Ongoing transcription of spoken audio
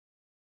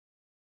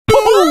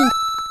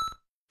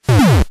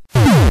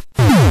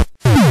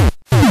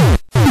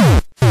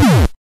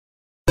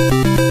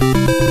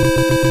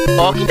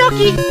Doki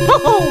doki! Ho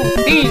ho!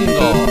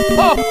 Bingo!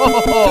 Ho ho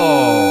ho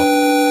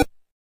ho!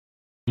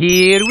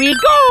 Here we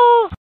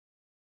go!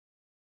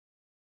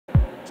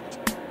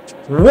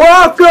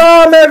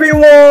 Welcome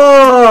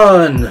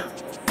everyone!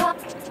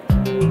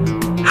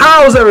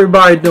 How's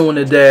everybody doing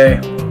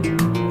today?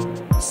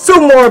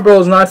 Super Mario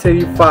Bros.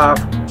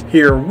 1985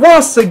 here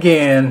once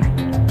again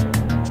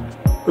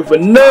with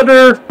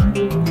another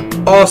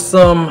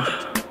awesome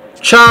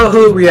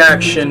childhood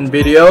reaction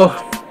video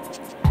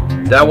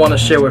that I want to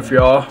share with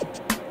y'all.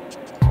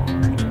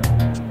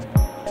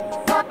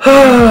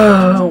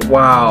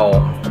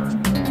 Wow.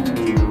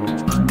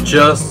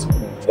 Just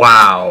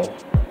wow.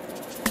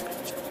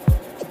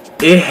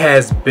 It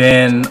has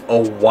been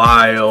a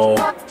while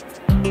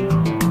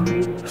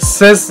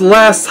since the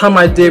last time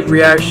I did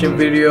reaction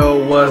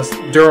video was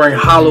during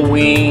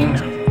Halloween,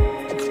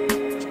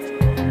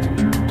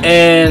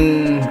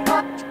 and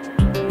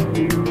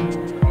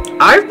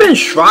I've been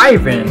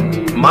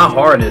striving my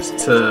hardest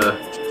to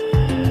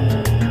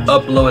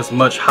upload as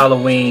much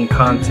Halloween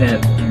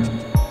content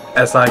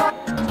as I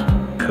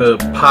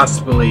could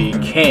possibly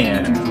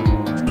can.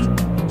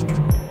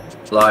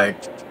 Like,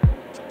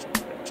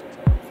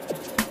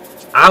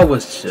 I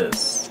was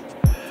just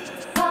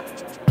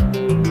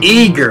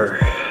eager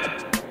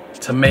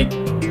to make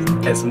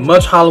as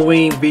much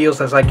Halloween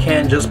videos as I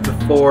can just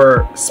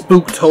before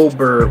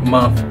Spooktober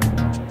month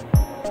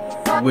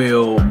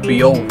will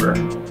be over.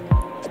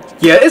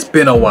 Yeah, it's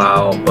been a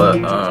while,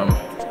 but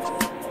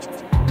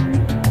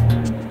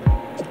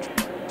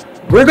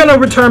we're gonna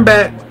return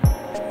back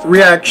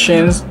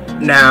reactions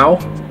now,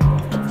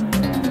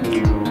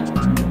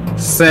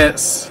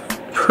 since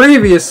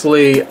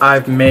previously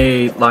I've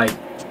made like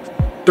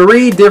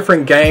 3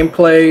 different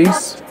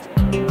gameplays.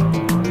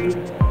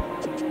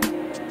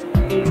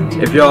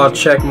 If y'all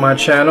check my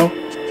channel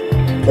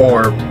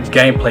or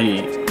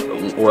gameplay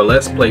or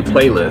let's play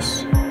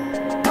playlists,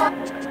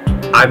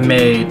 I've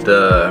made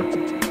the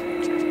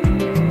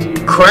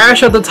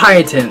Crash of the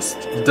Titans,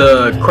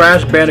 the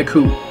Crash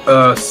Bandicoot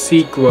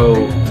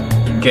sequel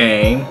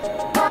game,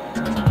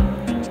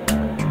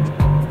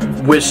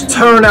 which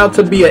turned out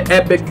to be an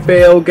epic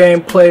fail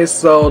gameplay.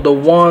 So the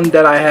one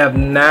that I have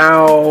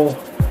now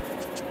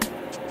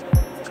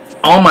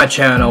on my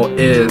channel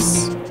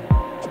is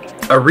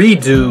a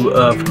redo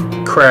of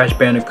Crash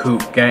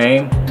Bandicoot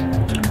game,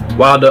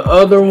 while the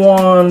other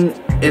one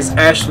is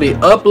actually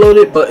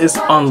uploaded but it's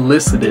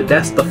unlisted.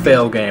 That's the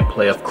fail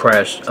gameplay of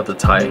Crash of the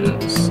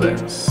Titans.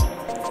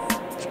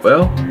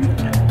 Well,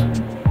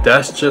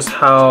 that's just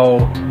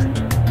how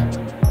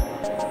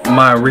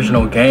my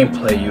original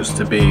gameplay used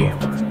to be.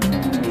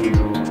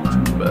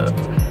 But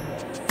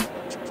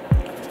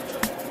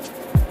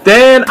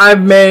then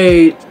I've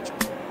made,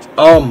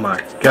 oh my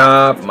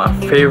god, my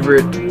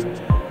favorite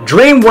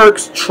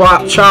DreamWorks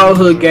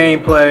childhood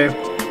gameplay,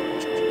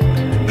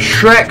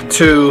 Shrek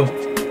 2.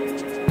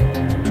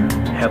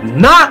 Have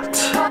not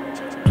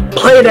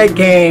played that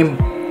game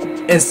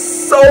in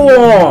so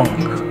long.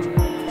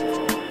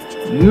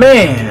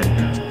 Man,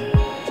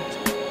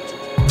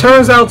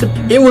 turns out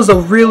it was a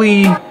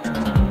really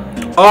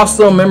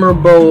awesome,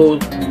 memorable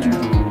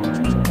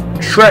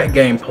Shrek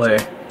gameplay,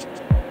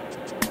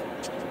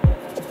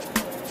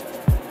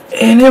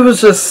 and it was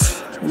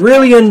just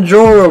really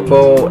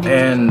enjoyable,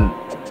 and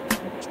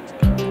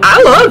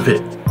I love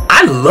it.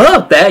 I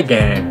love that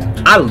game.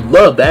 I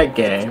love that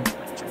game.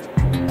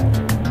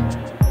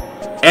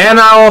 And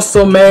I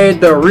also made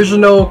the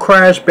original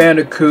Crash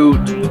Bandicoot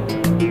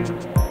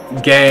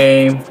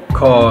game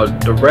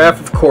called The Wrath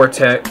of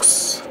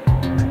Cortex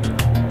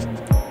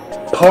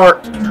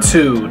Part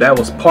 2. That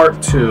was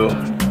Part 2.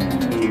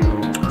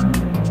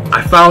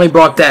 I finally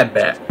brought that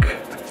back,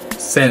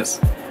 since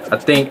I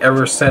think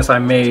ever since I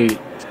made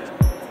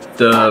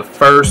the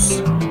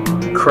first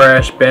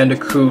Crash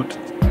Bandicoot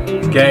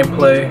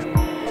gameplay,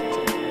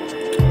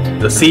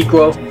 the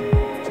sequel,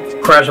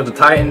 Crash of the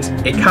Titans,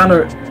 it kind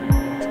of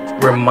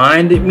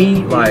reminded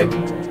me, like,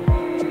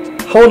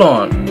 hold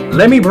on,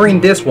 let me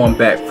bring this one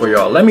back for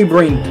y'all, let me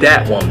bring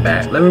that one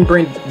back, let me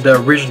bring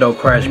the original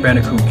Crash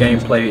Bandicoot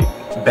gameplay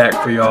back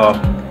for y'all.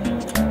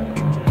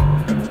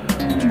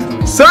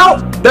 So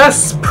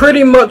that's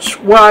pretty much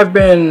what I've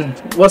been,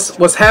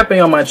 what's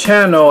happening on my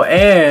channel.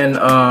 And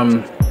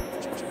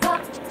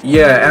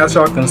yeah, as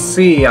y'all can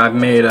see, I've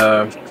made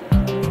a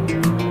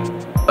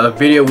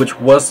video which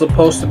was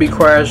supposed to be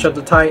Crash of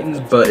the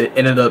Titans, but it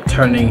ended up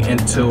turning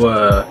into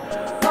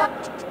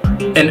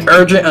an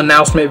urgent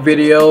announcement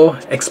video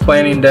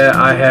explaining that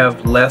I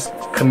have less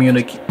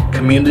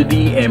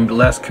community and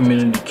less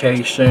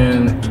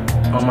communication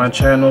on my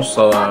channel.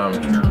 So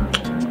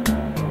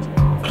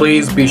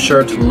please be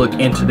sure to look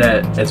into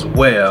that as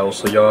well,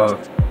 so y'all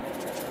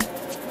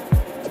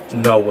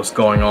know what's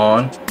going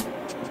on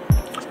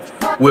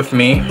with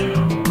me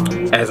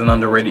as an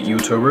underrated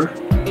YouTuber.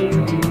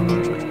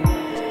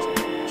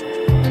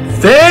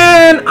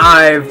 Then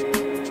I've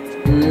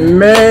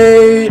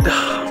made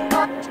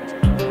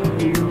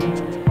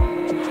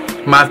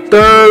my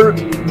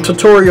 3rd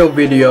tutorial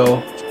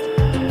video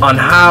on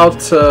how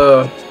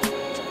to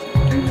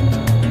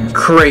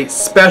create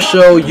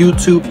special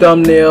YouTube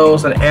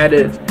thumbnails and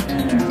edit.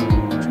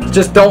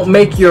 Just don't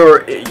make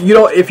your,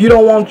 if you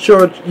don't want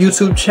your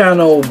YouTube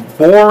channel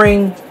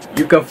boring,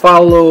 you can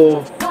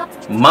follow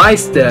my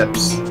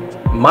steps,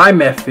 my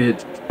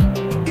method,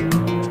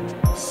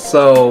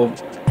 so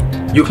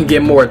you can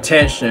get more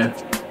attention.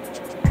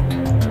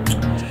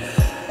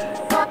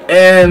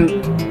 And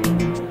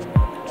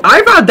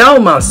I've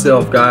outdone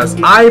myself, guys.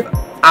 I've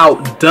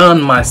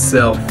outdone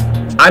myself.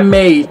 I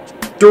made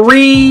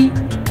 3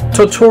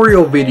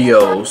 tutorial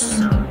videos.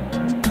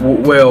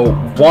 Well,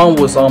 one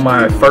was on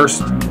my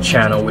first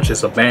channel, which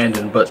is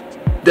abandoned, but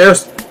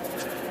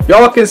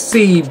y'all can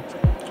see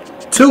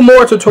 2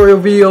 more tutorial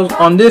videos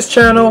on this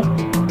channel.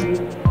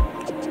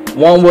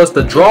 One was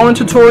the drawing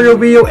tutorial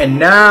video, and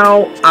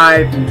now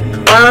I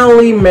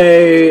finally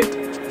made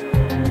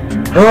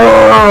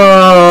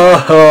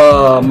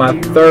my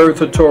 3rd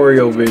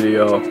tutorial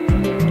video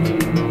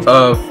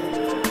of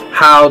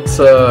how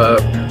to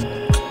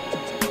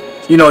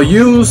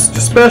use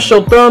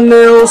special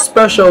thumbnails,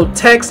 special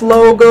text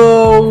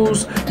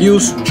logos,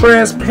 use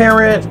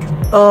transparent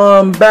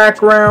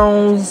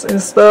backgrounds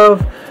and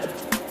stuff,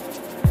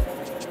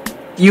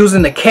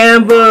 using the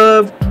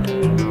Canva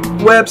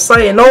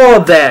website and all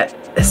that,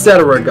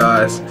 etc.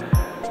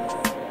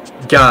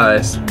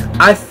 Guys,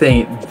 I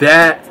think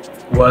that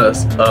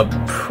was a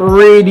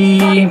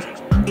pretty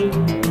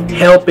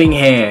helping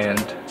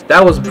hand.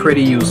 That was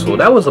pretty useful.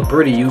 That was a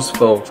pretty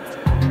useful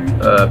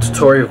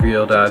tutorial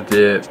video that I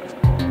did.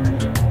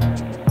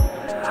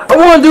 I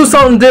want to do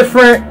something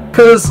different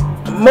because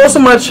most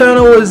of my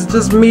channel is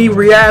just me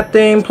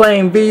reacting,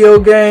 playing video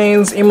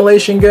games,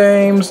 emulation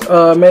games,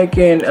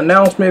 making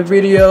announcement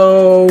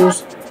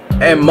videos,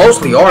 and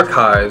mostly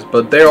archives,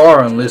 but they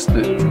are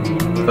unlisted,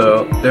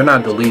 so they're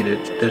not deleted,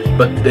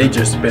 but they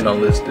just been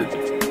unlisted,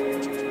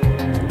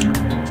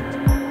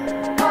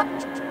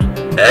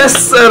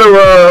 etc.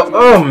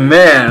 Oh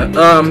man,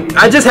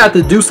 I just had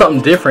to do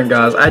something different,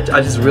 guys.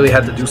 I just really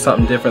had to do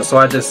something different, so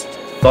I just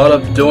thought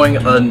of doing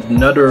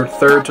another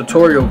 3rd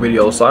tutorial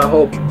video. So I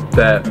hope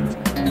that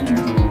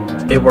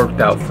it worked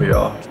out for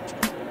y'all.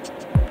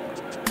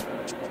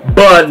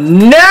 But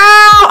now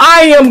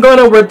I am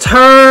gonna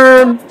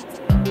return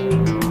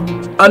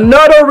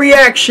another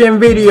reaction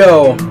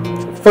video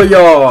for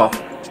y'all.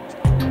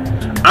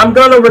 I'm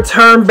gonna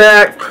return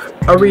back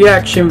a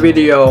reaction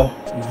video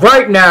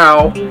right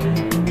now,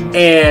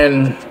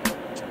 and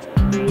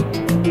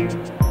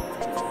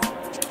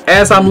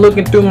as I'm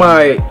looking through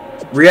my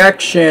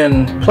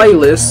reaction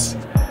playlist,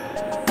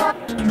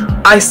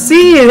 I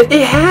see it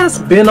has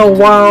been a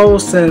while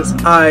since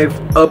I've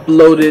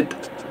uploaded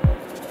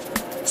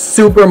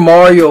Super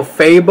Mario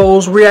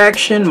Fables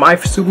reaction, my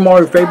Super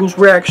Mario Fables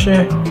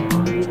reaction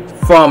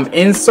from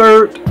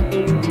INSURD.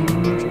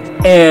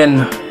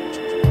 And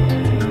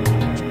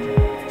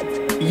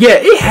yeah,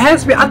 it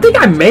has been. I think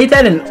I made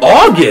that in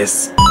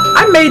August.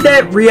 I made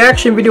that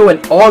reaction video in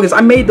August. I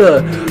made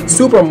the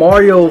Super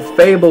Mario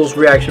Fables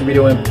reaction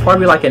video in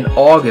probably like in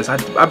August.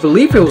 I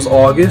believe it was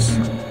August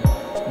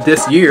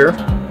this year.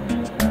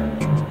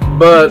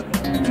 But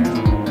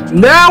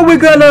now we're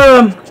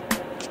gonna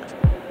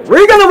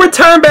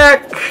return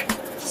back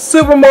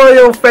Super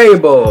Mario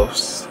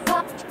Fables.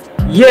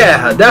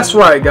 Yeah, that's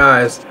right,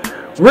 guys.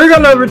 We're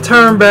gonna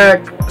return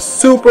back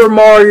Super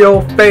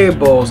Mario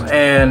Fables,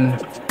 and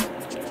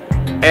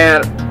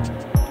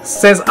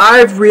since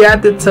I've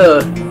reacted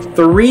to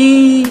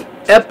 3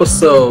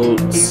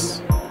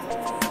 episodes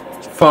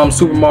from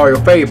Super Mario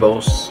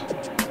Fables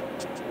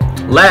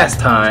last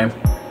time,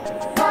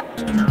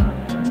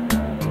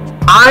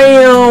 I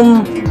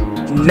am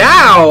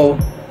now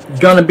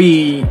gonna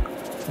be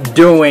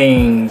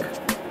doing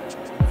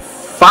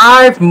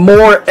 5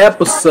 more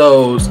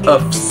episodes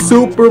of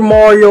Super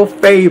Mario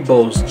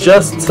Fables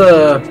just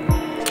to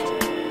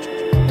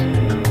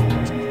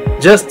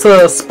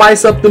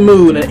spice up the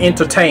mood and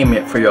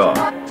entertainment for y'all.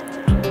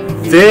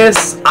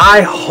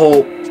 I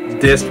hope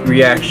this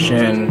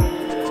reaction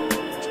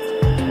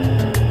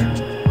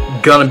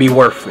gonna be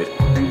worth it.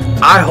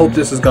 I hope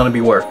this is gonna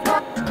be worth it.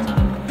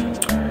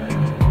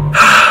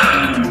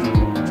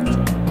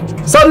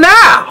 So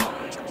now,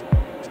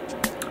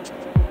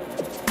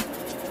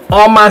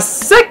 on my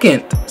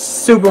 2nd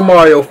Super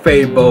Mario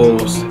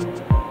Fables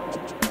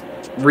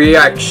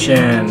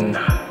reaction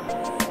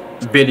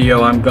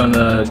video I'm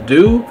gonna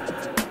do,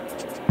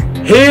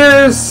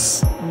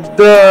 here's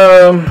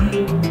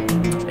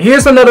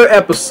another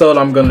episode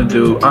I'm gonna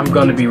do. I'm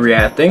gonna be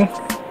reacting,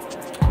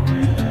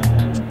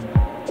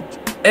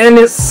 and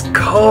it's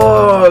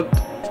called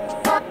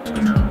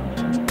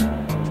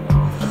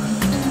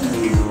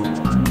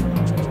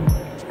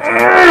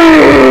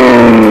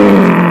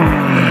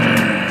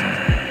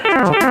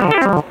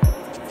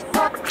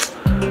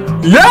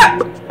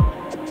Yep!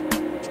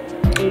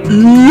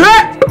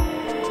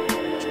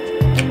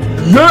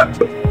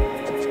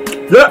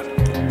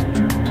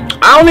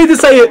 I don't need to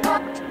say it.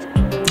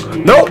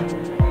 Nope.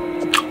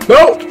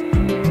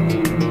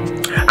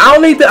 I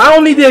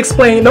don't need to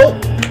explain. Nope.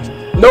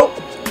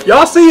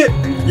 Y'all see it.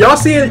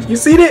 You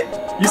see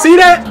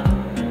that?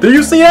 Do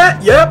you see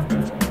that? Yep.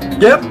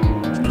 Yep.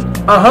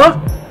 Uh-huh.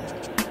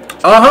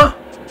 Uh-huh.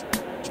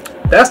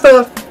 That's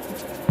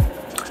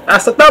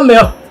the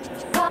thumbnail.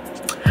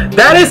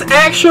 That is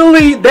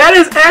actually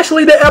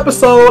the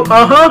episode.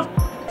 Uh-huh.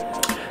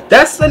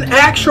 That's an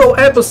actual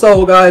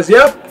episode, guys.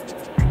 Yep.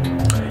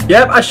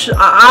 Yep.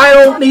 I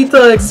don't need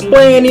to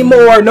explain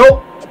anymore.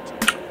 Nope.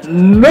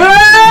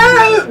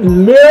 No.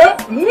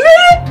 Nope.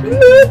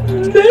 Nope.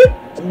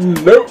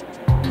 Nope.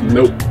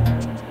 Nope.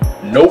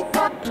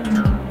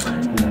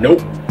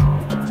 Nope.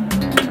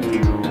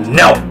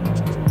 No.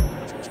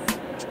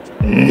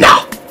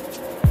 No.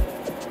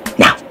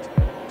 No.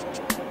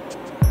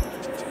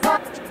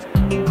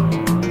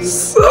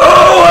 So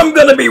I'm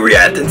gonna be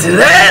reacting to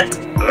that.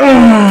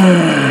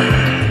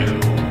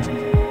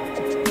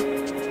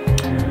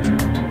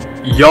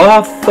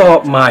 Y'all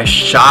thought my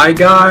Shy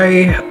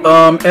Guy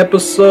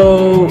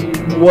episode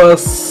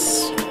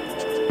was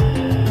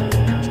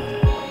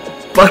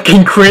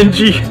fucking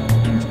cringy.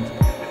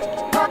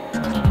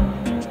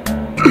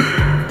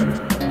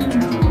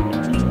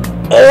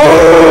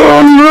 Oh,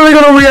 I'm really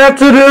gonna react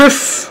to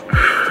this.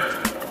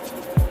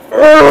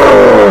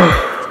 Oh.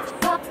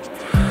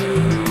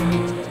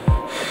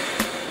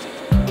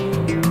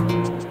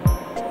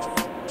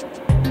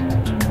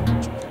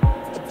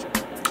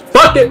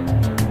 Fuck it.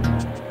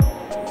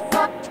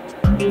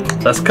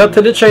 Let's cut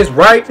to the chase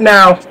right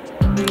now.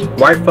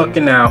 Right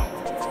fucking now.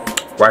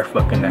 Right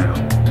fucking now.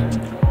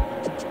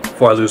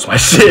 Before I lose my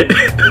shit.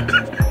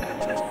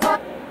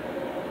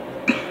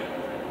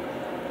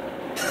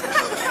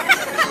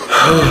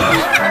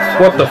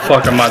 What the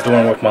fuck am I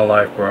doing with my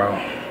life, bro?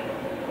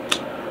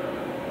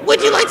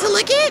 Would you like to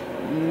lick it?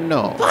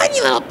 No. Fine,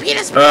 you little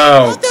penis.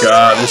 Oh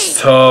god,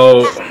 this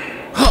Toad.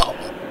 Oh.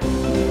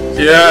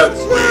 Yeah,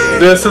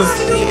 this is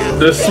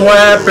what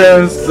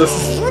happens. This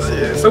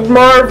is Super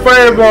Mario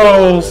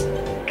Fables.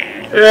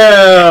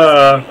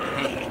 Yeah.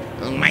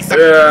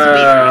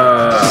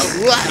 Yeah.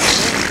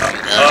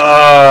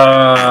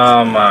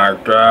 Oh my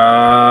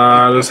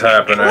god, what's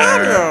happening?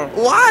 Wario.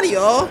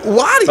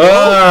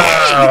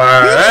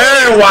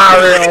 Hey,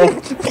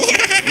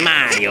 Wario.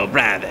 Mario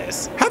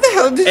Brothers. How the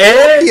hell did you Hey.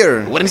 get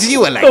here? What would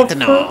you like to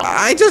know?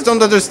 I just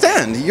don't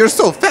understand. You're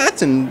so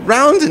fat and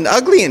round and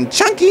ugly and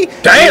chunky.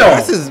 Damn.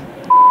 This is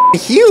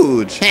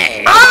huge.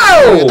 Hey,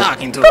 Ow! who are you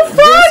talking to? You're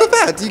so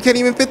fat you can't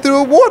even fit through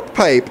a warp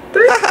pipe.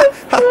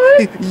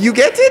 You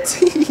get it?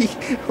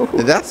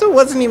 That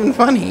wasn't even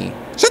funny.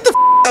 Shut the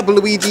up,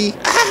 Luigi.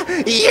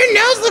 Your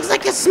nose looks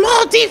like a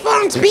small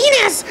deformed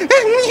penis.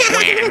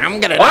 I'm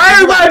gonna. Why are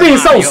everybody being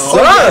so Yeah,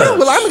 sus?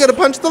 well, I'm gonna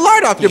punch the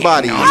lard off your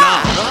body.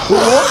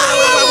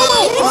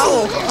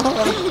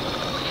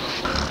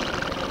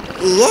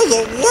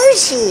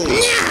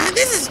 Yeah,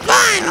 this is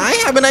fun.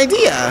 I have an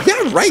idea.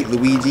 Yeah, right,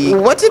 Luigi.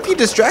 What if you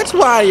distract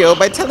Wario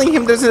by telling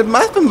him there's a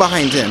muffin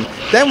behind him?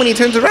 Then when he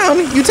turns around,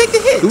 you take the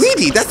hit.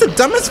 Luigi, that's the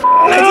dumbest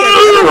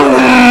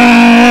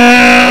idea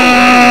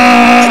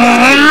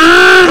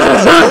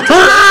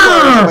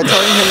by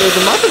telling him there's a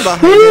muffin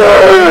behind him.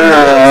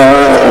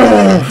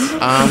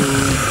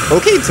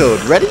 Okay, Toad,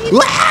 ready?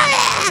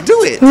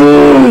 Do it.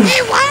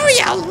 Hey,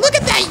 Wario, look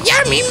at that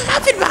yummy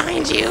muffin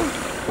behind you.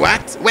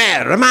 What?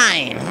 Where?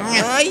 Mine?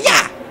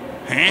 Yeah.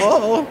 Huh?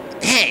 Oh.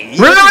 Hey,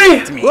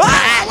 Really? to me. Yoshi.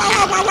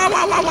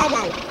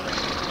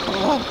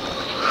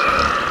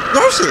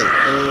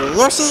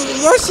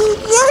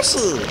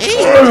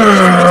 Hey.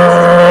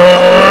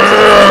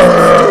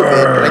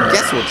 But I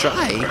guess we'll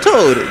try.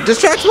 Toad,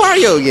 distract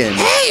Wario again.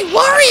 Hey,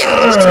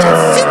 Wario, look at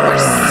that super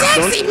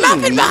sexy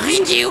muffin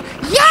behind you.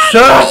 Yummy.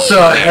 Shut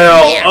the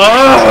hell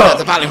up!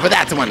 I'm falling for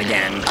that one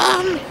again.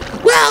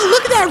 Well,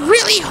 look at that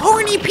really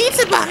horny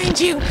pizza behind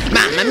you.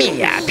 Mamma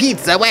mia,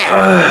 pizza where?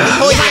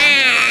 Oh,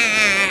 yeah.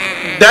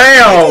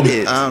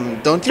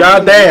 Damn! Don't you?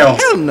 Goddamn.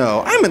 Hell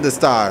no, I'm in the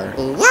star.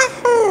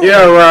 Wahoo!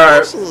 Yeah,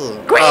 right.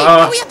 Great,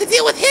 now we have to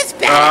deal with his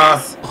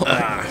badass.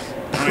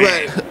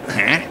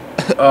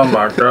 Oh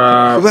my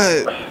god.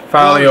 But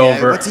Finally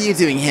over. What are you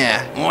doing here?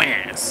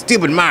 Well,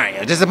 stupid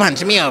Mario just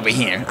punched me over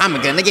here. I'm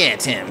gonna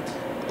get him.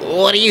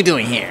 What are you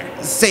doing here?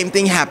 same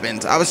thing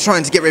happened. I was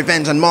trying to get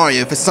revenge on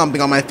Mario for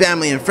stomping on my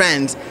family and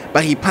friends,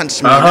 but he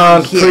punched me.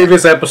 Here.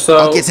 Previous episode.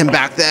 I'll get him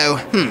back though.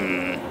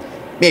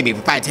 Maybe if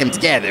we fight him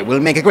together, we'll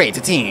make a great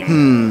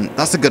team.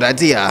 That's a good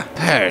idea.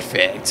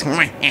 Perfect.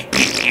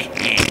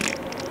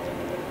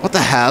 What the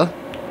hell?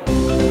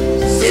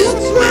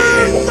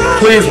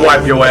 Please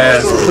wipe your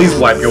ass. Please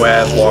wipe your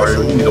ass,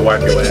 Wario. You need to wipe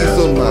your Thank you ass.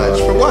 so much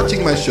for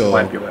watching my show.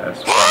 Wipe your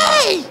ass.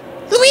 Hey!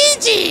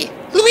 Luigi!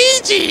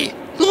 Luigi!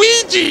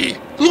 Luigi!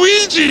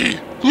 Luigi!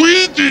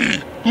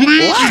 Luigi!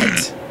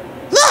 What?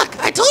 Look!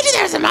 I told you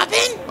there's a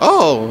muffin!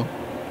 Oh.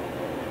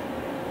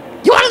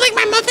 You wanna lick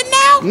my muffin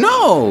now?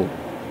 No.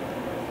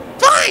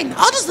 Fine!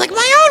 I'll just lick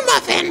my own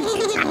muffin!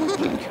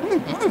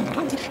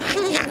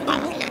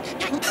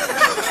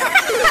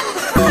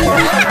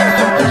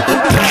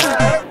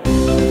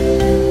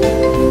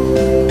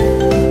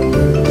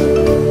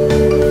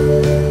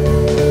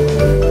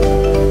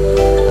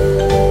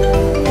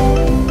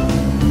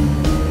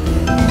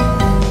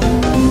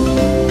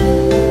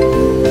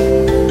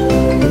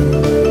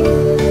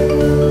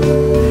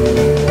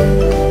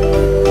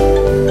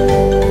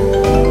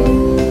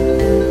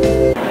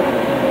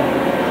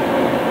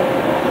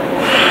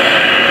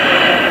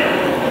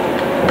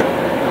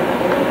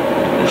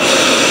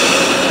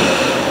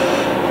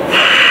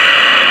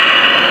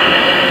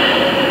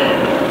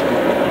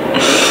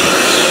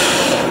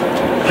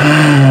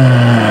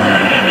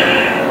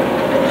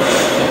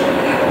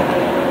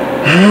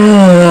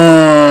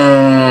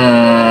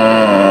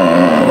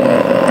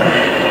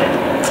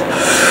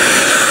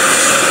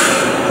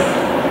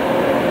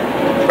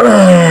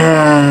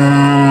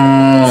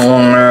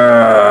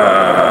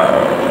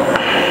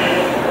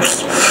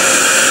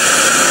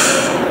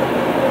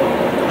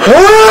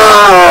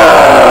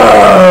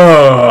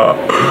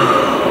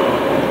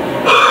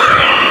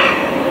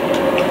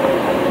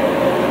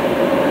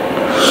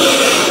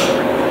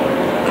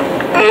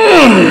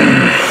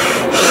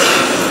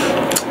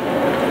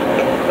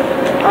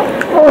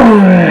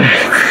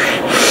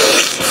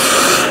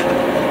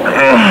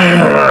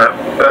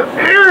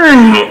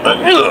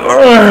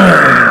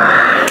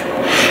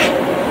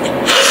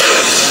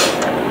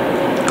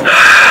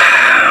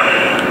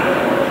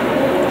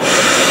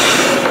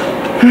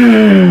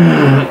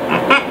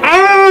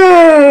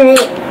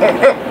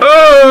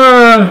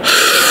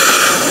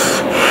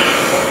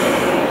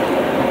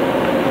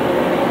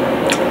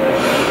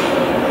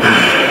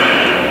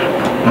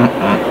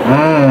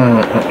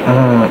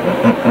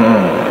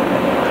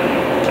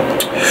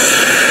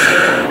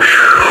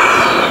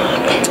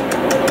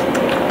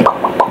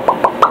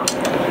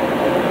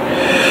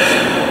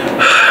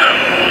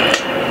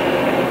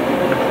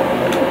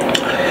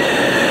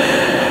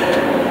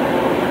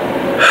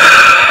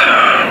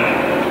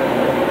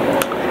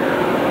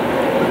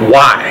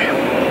 Why?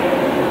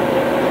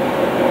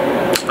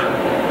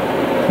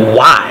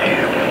 Why?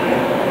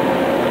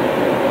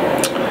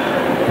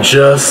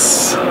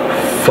 Just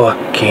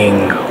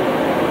fucking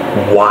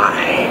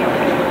why?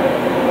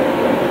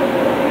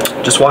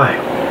 Just why?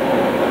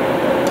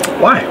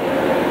 Why?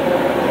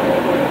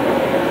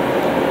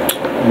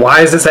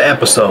 Why is this an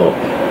episode?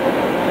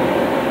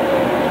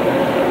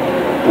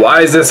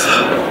 Why is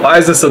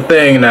this a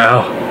thing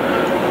now?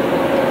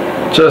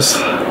 Just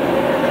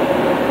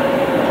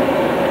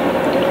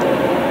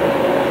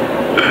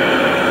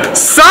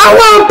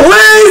someone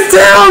please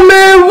tell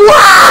me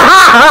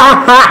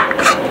why!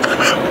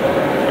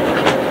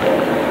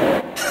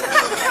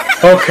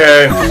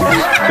 Okay,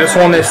 this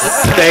one is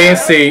stay and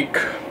seek.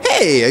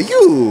 Hey, are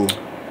you?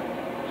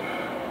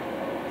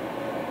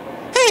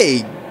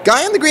 Hey,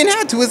 guy in the green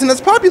hat who isn't as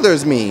popular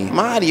as me.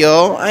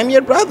 Mario, I'm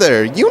your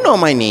brother. You know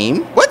my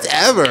name.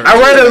 Whatever. I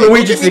wanted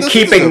Luigi to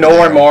keep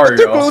ignoring Mario.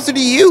 They're closer to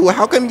you.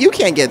 How come you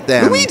can't get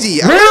them? Luigi,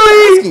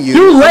 really?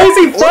 You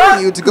lazy fuck! I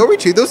you to go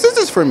retrieve those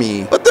scissors for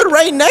me. But they're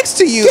right next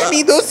to you. Get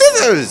me those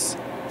scissors.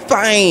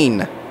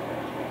 Fine.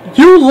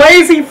 You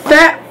lazy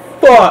fat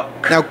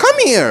fuck. Now come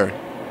here.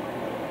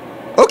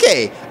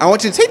 Okay, I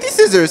want you to take these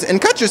scissors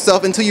and cut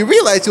yourself until you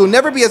realize you'll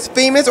never be as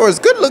famous or as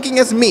good looking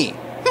as me.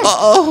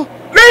 Uh-oh.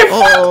 Man,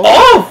 fuck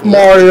off,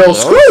 Mario.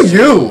 Screw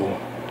you.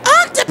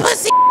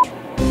 Octopussy!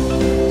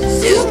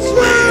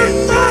 Super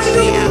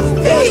Mario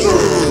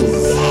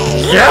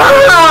Fables!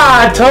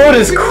 Yeah, Toad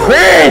is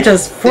cringe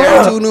as fuck. There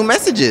are 2 new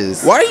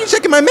messages. Why are you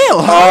checking my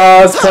mail, huh?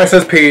 Oh, it's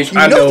Princess Peach.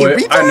 I know it.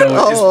 retard? I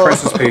know it. It's Oh.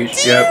 Princess Peach.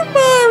 Dear Yep.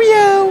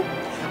 Mario,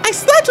 I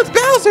slept with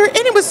Bowser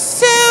and it was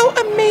so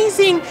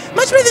amazing.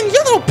 Much better than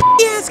your little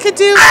ass could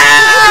do. Ow!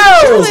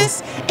 I'm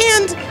jealous.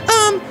 And,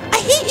 I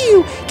hate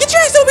you. Get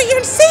your ass over here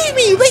and save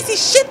me, you lazy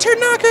shit turd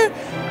knocker.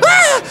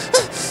 Ah!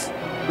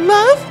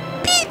 Love,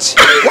 Peach.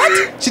 What?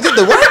 She did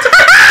the what?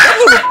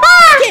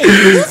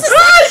 This is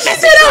She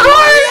did it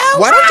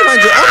hard. Why don't you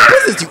mind your own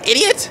business, you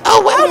idiot?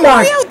 Oh, wow, my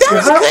Mario, that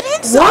was a good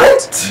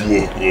insult.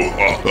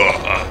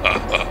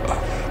 What?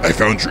 I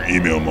found your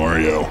email,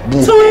 Mario.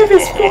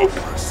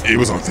 It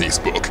was on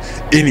Facebook.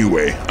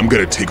 Anyway, I'm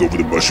gonna take over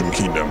the Mushroom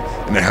Kingdom,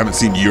 and I haven't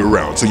seen you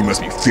around, so you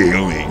must be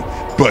failing.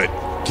 But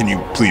can you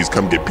please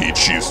come get Peach?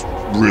 She's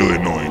really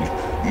annoying.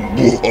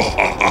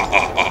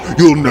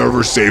 You'll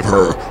never save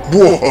her.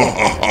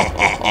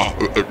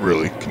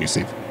 Really? Can you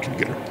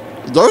get her?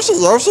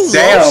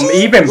 Damn,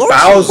 even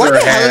Bowser Why the hell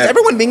is had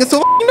everyone being so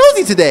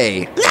nosy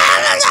today? Toad!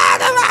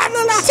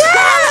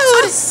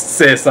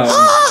 said something.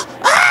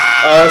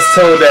 It's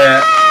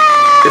Toadette.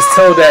 It's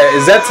Toadette.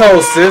 Is that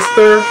Toad's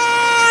sister?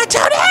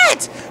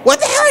 Toadette! What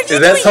the hell are you Is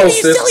that doing, Toad's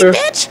you silly sister?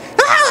 bitch?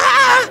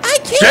 I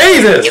came.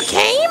 Jesus! You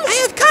came? I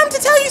have come to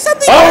tell you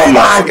something. Oh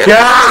my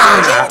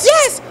God!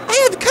 Yes, I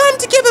have come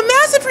to give a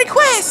massive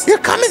request. Your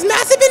come is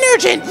massive and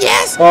urgent.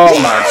 Yes. Oh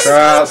yes. my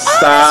God!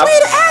 Stop. I'm on this way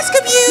to ask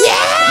of you.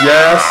 Yes.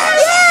 Yes.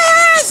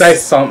 Yes. Say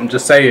something.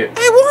 Just say it.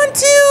 I want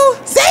to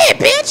say it,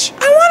 bitch.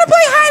 I want to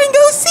play hide and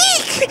go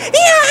seek.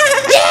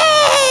 Yeah.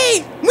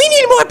 Yay! We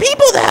need more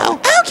people though.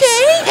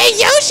 Okay. Hey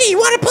Yoshi, you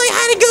want to play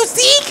hide and go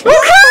seek?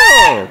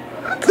 Oh.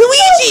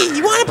 Luigi,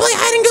 you want to play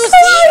hide and go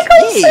seek?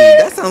 Hey,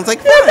 that sounds like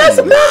fun. Mario,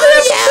 you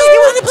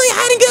want to play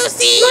hide and go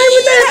seek?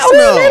 Hell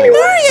no.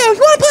 Mario,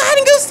 you want to play hide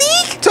and go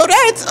seek?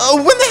 Toadette,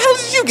 when the hell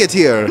did you get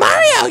here?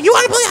 Mario, you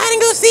want to play hide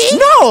and go seek?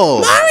 No.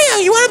 Mario,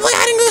 you want to play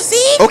hide and go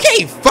seek?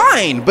 Okay,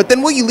 fine, but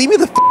then will you leave me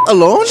the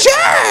alone?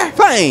 Sure.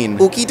 Fine.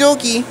 Okie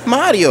dokie.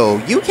 Mario,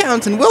 you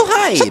count and we'll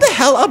hide. Shut the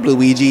hell up,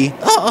 Luigi.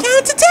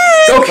 Count to 10.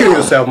 Go kill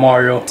yourself,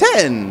 Mario.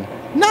 10,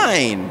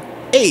 9,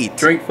 8,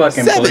 Drink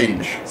fucking 7,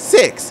 bleach.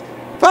 6,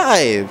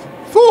 5,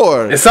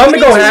 4. Is something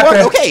 3, 2, gonna happen?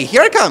 1. Okay,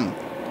 here I come.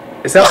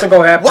 Is something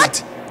gonna happen?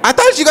 What? I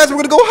thought you guys were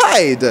gonna go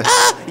hide.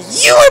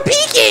 You were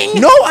peeking.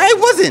 No, I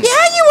wasn't.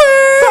 Yeah, you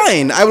were.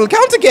 Fine, I will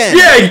count again.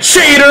 Yeah, you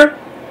cheater.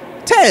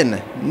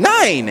 10,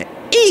 9,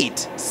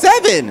 8,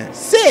 7,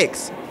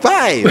 6,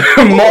 5.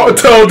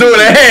 Moto doing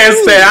a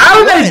handstand. How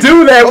do they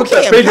do that with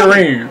the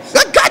figurines?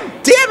 God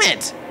damn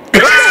it! What the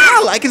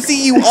hell? I can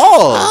see you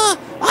all.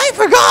 I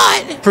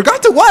forgot.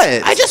 Forgot to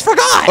what? I just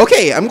forgot.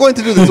 Okay, I'm going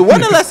to do this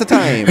one less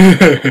time.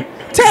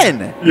 10,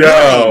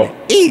 Yo. 9,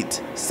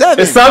 8, 7.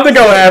 Is something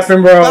gonna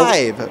happen, bro?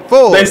 5,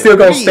 4. They still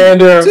gonna 3,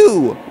 stand there.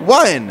 2,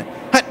 1.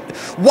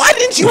 Why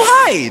didn't you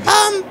hide?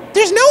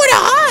 There's nowhere to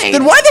hide.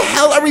 Then why the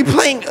hell are we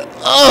playing?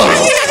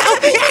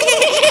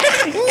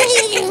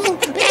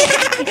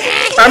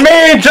 I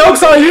mean,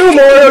 joke's on you,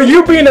 Mario.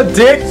 You being a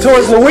dick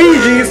towards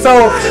Luigi,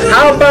 so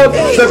how about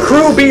the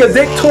crew be a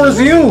dick towards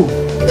you?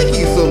 Thank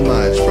you so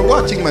much for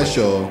watching my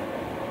show.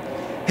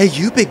 Hey,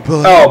 you big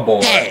boy. Oh,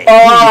 boy. Hey.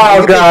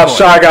 Oh, God,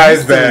 Shy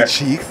Guy's back.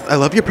 Cheeks. I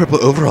love your purple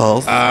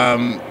overalls.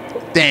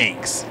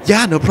 Thanks.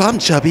 Yeah, no problem,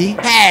 chubby.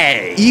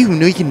 Hey. You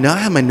know you not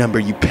have my number,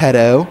 you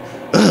pedo.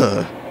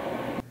 Ugh.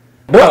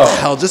 Bro. What the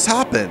hell just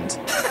happened?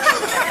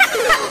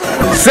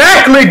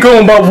 Exactly,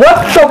 Goomba.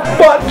 What the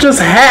fuck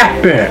just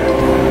happened?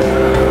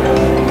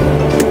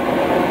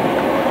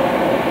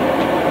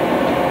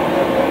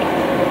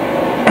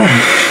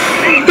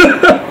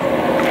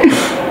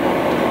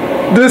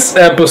 This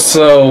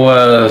episode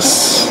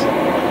was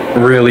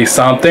really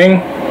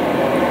something.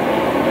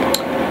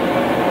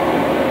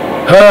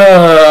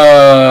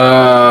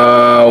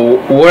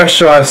 Where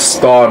should I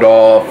start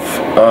off?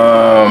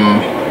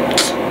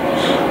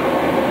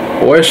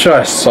 Where should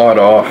I start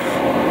off?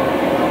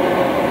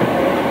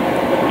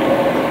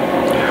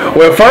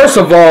 Well, first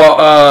of all,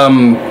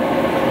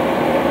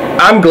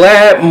 I'm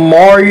glad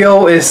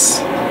Mario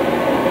is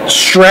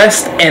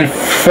stressed and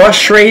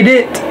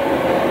frustrated,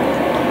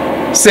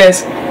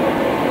 since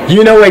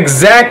you know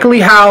exactly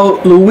how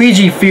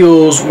Luigi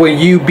feels when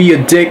you be a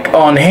dick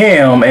on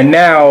him, and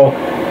now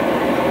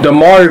the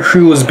Mario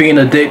crew is being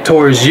a dick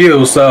towards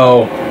you.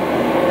 So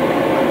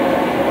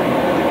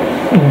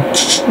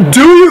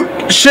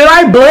should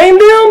I blame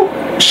them?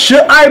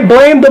 Should I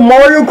blame the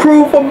Mario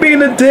crew for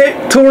being a dick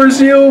towards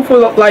you, for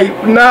like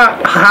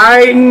not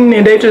hiding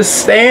and they just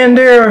stand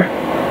there?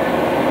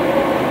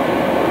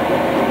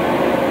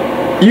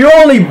 You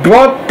only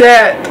brought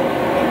that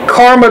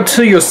karma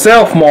to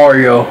yourself,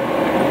 Mario.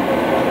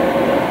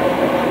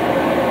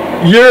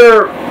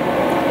 You're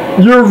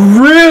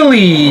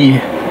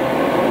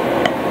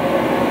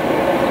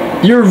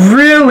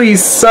really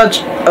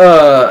such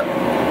a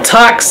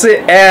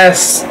toxic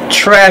ass,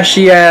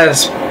 trashy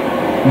ass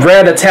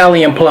red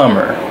Italian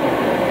plumber.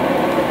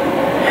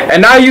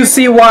 And now you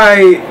see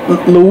why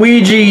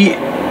Luigi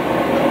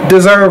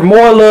deserves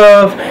more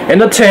love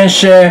and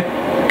attention,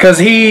 because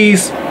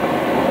he's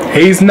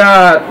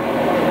not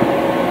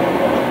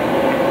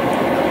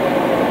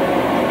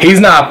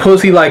a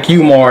pussy like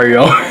you,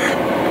 Mario.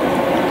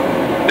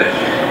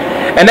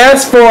 And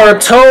as for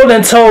Toad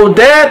and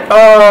Toadette,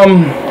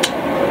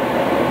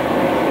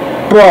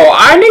 bro,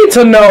 I need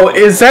to know,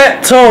 is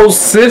that Toad's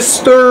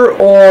sister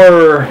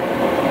or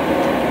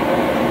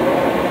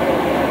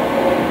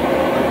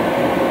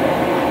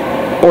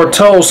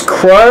Toad's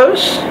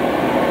crush?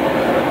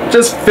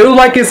 Just feel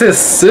like it's his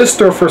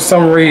sister for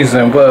some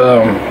reason,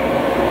 but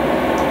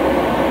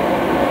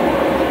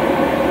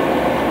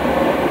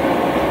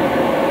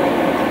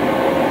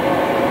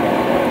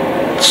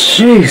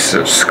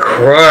Jesus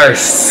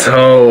Christ,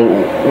 so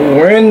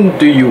when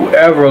do you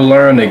ever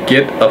learn to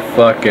get a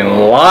fucking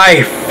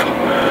life?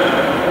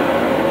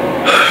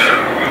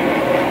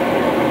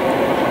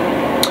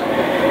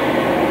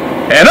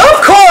 And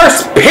of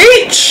course,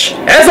 Peach,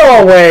 as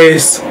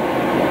always,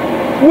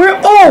 will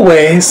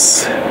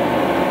always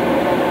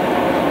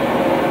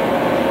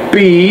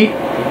be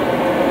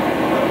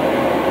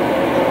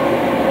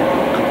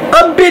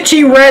a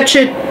bitchy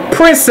ratchet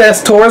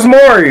princess towards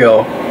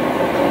Mario.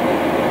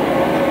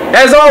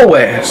 As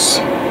always.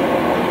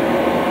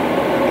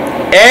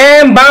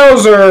 And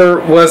Bowser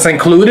was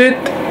included.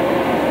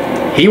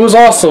 He was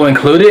also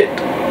included.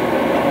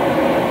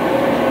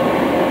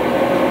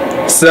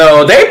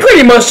 So they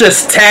pretty much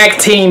just tag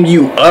team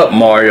you up,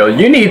 Mario.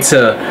 You need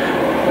to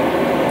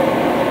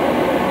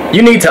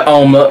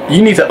own up.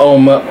 You need to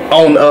own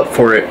up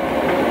for it.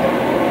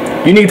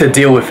 You need to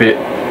deal with it.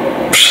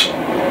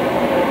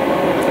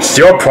 It's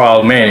your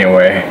problem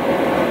anyway.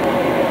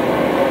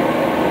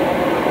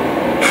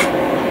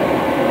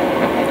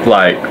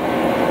 Like,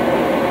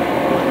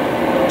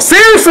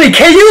 seriously,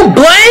 can you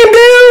blame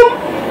them?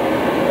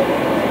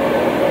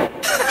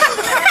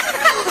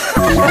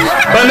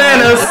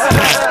 Bananas.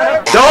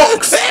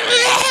 Donks.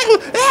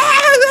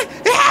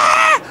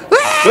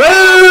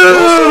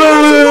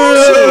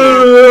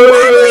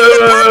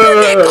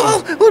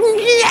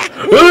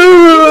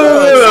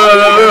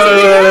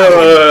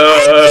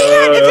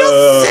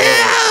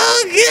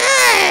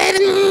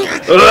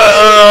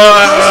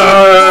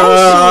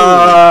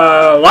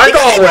 Like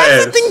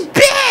always. Something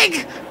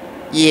big.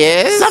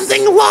 Yes.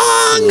 Something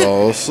long.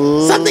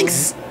 Also. Something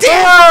stiff.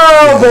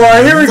 Oh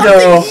boy, here we go.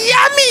 Something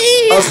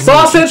yummy. A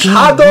sausage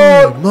hot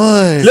dog.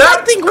 My.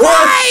 Yep, Something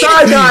quiet.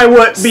 Side guy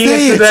would be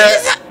Say into it.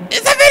 that.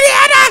 It's a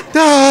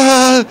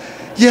banana.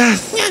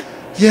 Yes.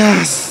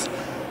 Yes.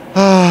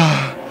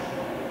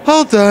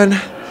 All done.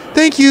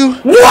 Thank you.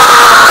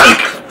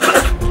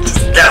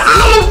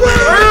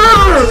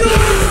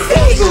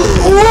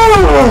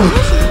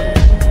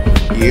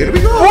 Here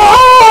we go.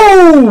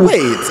 Whoa!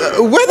 Wait,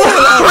 where the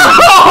hell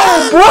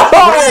are We're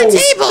at a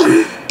table,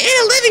 in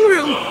a living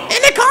room,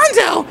 in a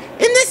condo,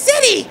 in this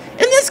city,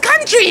 in this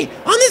country,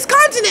 on this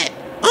continent,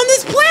 on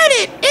this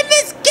planet, in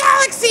this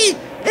galaxy,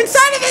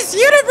 inside of this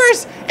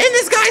universe, in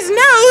this guy's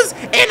nose,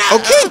 in a...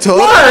 Okay, Toad.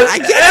 What? I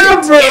get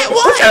it. Get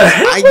what?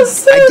 I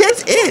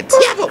get it.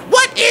 Yeah, but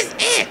what is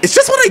it? It's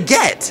just what I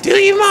get. Do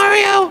you,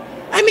 Mario?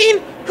 I mean,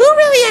 who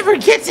really ever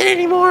gets it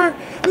anymore?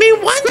 I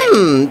mean, one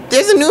thing...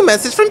 There's a new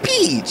message from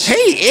Peach.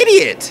 Hey,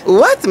 idiot.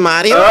 What,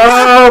 Mario?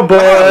 Oh boy,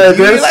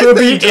 Do you this realize will that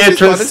be you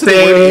just responded to the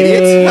word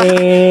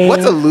interesting. idiot?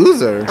 What's a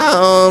loser?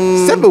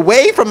 Step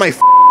away from my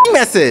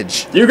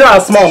message. You got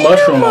a small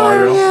mushroom,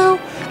 Mario.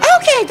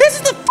 Okay, this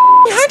is the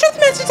 100th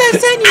message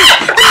I've sent you.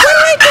 And what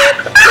do I do?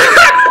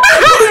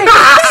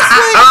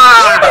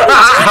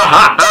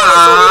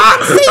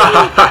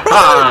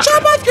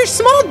 Chop off your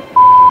small...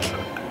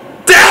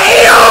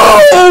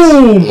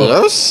 Damn!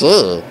 Let's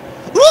see.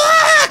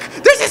 Look!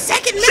 There's a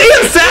second message. She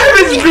a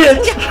savage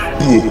bitch!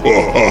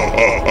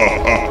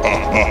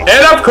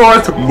 And of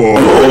course,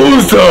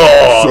 Boozer!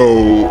 So,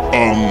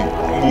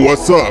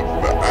 what's up?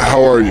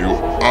 How are you?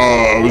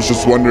 I was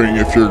just wondering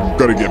if you're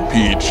gonna get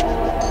Peach.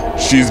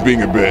 She's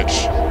being a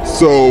bitch.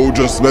 So,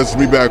 just message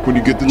me back when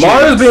you get the chance.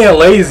 Mario's being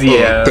lazy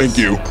ass. Thank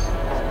you.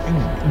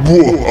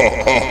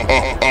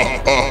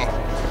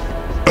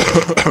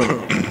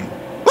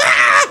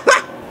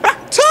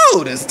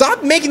 Toad,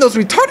 stop making those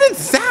retarded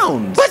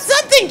sounds. But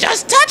something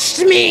just touched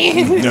me.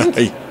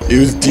 Hey, it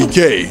was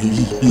DK.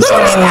 Look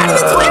at me out of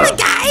the toilet,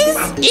 guys.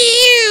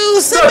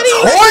 Ew, somebody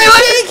let toilet?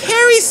 the big,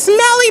 hairy,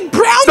 smelly,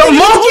 brown The thing in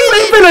monkey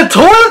live in the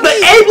toilet? The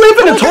ape live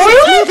in the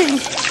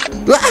toilet?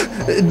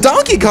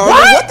 Donkey Kong,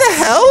 what the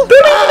hell? They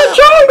live in the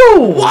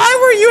jungle! Why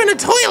were you in a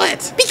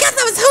toilet? Because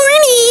I was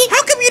horny.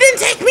 How come you didn't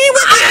take me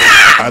with you?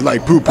 I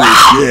like poo-poo,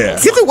 yeah.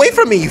 Get away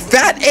from me, you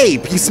fat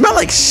ape. You smell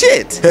like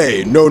shit.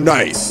 Hey, no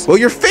nice. Well,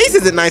 your face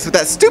isn't nice with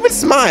that stupid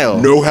smile.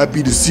 No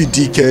happy to see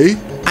DK?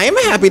 I am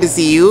happy to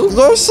see you.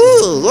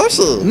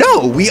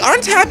 No, we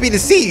aren't happy to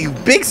see you,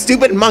 big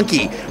stupid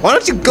monkey. Why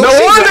don't you go No shave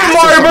your wonder ass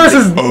or Mario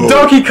vs. something?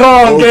 Donkey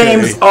Kong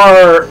okay. games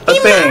are a Hey,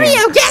 thing.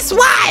 Mario, guess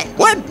what?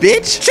 What,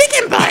 bitch?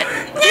 Chicken butt.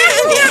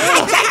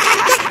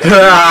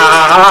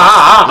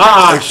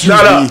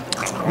 Shut up.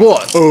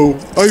 What? Oh,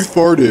 I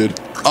farted.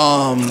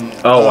 Oh,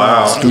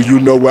 wow. Do you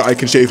know where I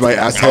can shave my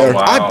ass hair?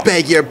 wow. I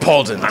beg your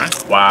pardon.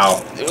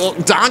 Wow.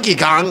 Donkey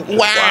Kong,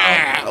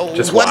 wow.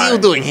 Just what why? are you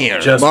doing here?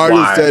 Just Mario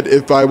why? said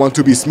if I want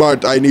to be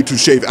smart, I need to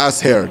shave ass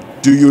hair.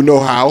 Do you know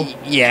how?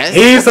 Yes.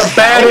 He's a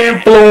bad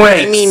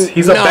influence. I mean,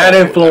 he's a no, bad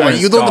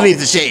influence. You don't dog. need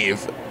to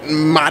shave.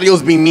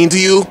 Mario's being mean to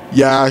you.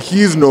 Yeah,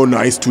 he's no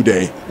nice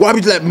today. Why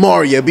would you let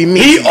Mario be mean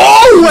He to you?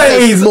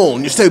 always You're so small.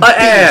 You're so big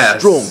and ass.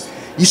 strong.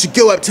 You should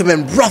go up to him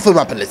and rough him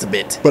up a little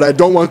bit. But I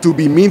don't want to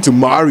be mean to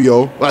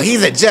Mario. Well,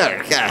 he's a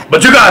jerk.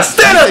 But you gotta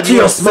stand up to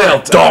You're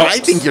yourself, smart. dog. I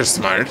think you're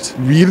smart.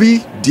 Really?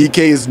 DK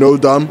is no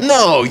dumb?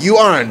 No, you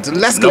aren't.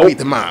 Let's go Nope. beat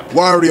them up.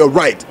 Wario,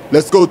 right.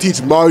 Let's go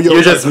teach Mario.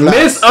 You're a just class.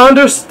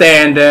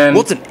 misunderstanding.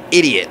 What's an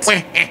idiot?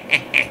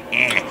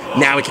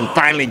 Now we can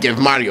finally give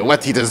Mario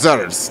what he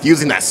deserves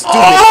using that stupid.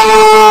 Hey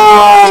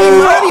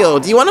Oh! Mario,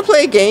 do you want to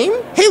play a game?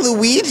 Hey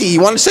Luigi,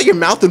 you want to shut your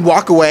mouth and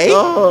walk away? Yay,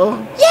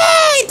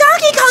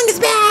 Donkey Kong is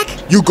back.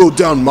 You go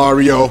down,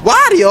 Mario.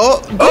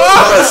 Wario,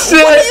 Oh,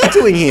 shit. what are you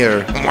doing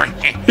here?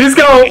 He's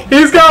going.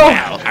 He's going.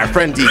 Well, our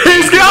friend DK.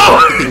 He's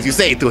going. The things you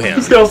say to him.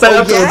 He's gonna stand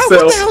up to Yeah, what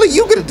himself. the hell are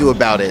you gonna do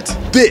about it?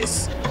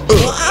 This.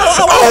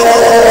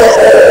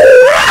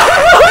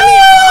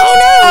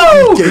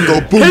 Can Can't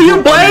go boom. you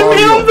boom, blame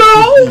Mario. him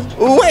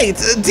though? Wait,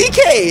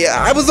 DK,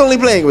 I was only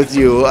playing with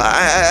you.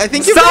 I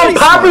think you're Sound very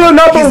popular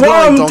smart. number He's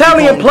right, one Donkey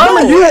Italian Kong.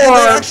 plumber. No, You I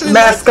are actually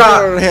like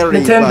mascot your Harry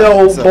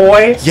Nintendo vibes.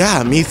 boy.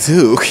 Yeah, me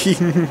too.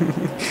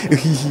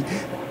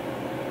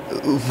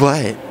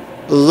 What?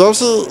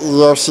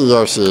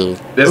 Yoshi.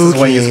 This is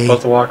when you're Okay.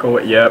 supposed to walk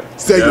away. Yep.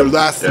 Say Yep. your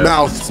last Yep.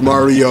 mouth,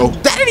 Mario.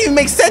 That didn't even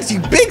make sense, you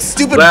big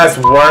stupid. Last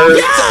word.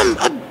 Yum,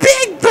 a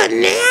big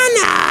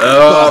banana.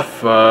 Oh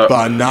fuck.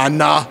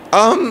 Banana.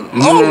 Oh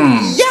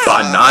yeah,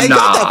 I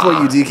got that for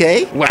you,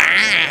 DK.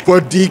 For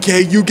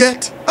DK you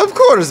get? Of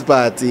course,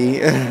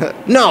 buddy.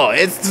 No,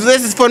 this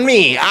is for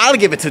me. I'll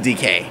give it to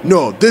DK.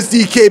 No, this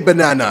DK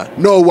banana.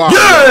 No Wario.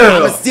 Yeah!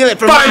 I'ma steal it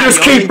from Finders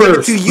Mario and give it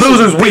keepers, to you,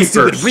 losers big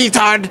stupid weepers.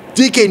 retard.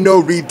 DK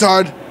no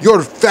retard.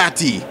 You're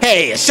fatty.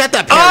 Hey, shut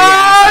up, hairy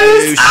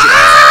ass.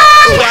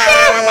 Eyes!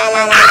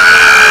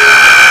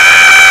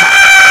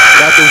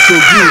 That will show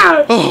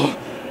you.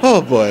 Oh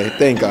boy,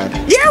 thank God.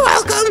 You're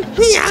welcome.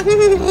 Yeah.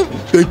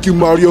 Thank you,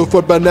 Mario,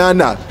 for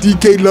banana.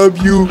 DK love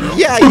you.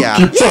 Yeah.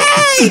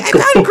 Yay, I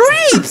found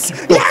grapes.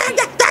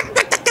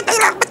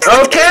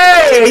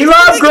 Okay, he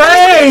loves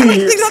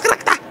grapes.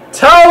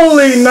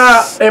 Totally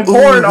not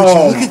important Ooh, would you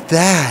on. look at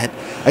that.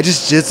 I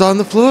just jizzed on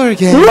the floor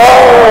again. No!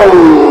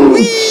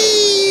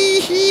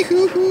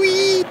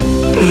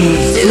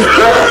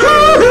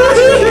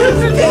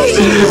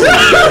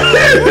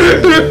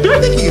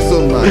 Thank you so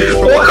much.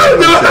 Why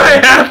do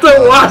I have to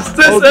watch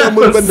this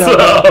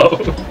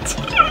episode?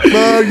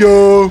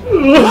 Mario.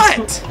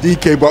 What?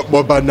 DK bought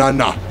more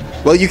banana.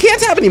 Well, you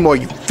can't have any more,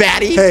 you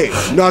fatty. Hey,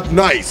 not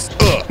nice.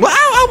 Well,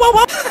 ow.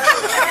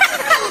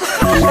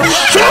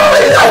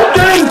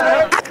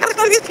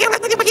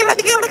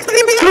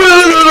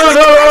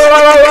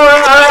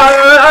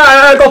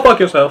 Go fuck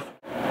yourself.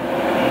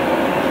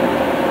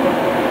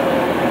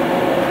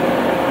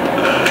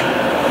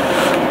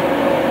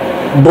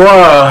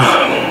 Bruh,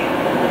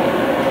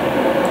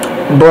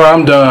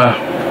 I'm done.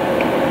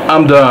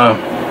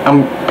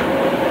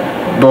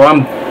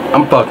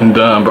 I'm fucking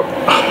done, bro.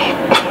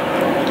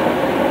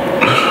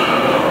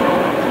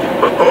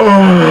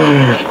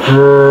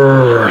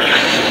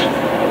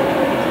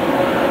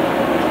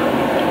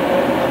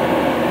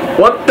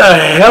 What the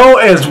hell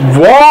is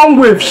wrong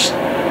with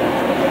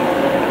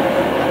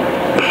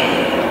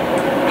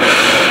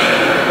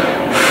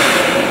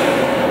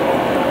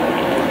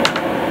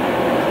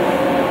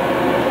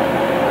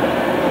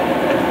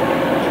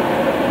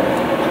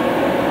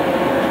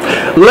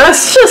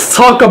Let's just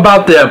talk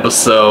about the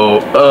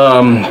episode.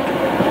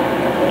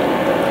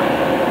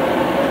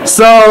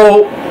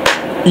 So,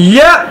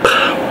 yep,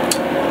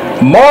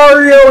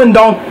 Mario and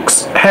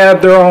Donks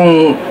have their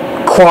own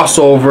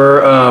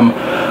crossover.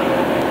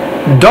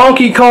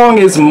 Donkey Kong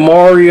is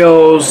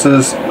Mario's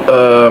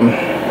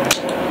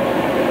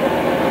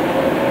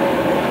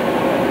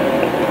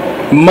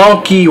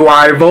monkey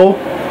rival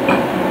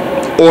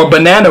or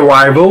banana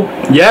rival.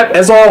 Yep,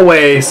 as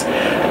always,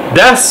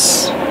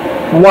 that's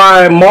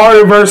why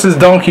Mario vs.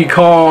 Donkey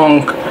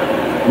Kong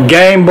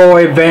Game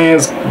Boy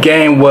Advance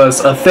game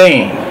was a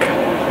thing.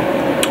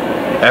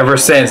 Ever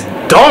since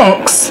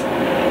Donks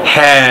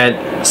had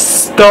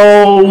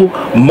stole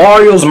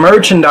Mario's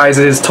merchandise,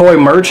 his toy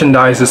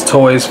merchandise, his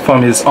toys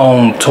from his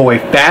own toy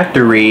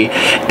factory,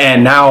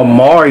 and now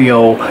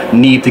Mario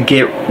need to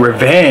get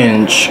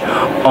revenge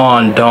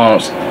on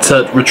Donks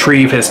to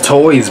retrieve his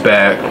toys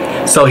back.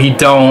 So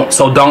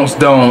Donks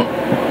don't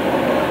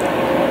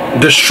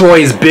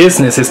destroy his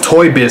business, his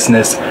toy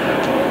business.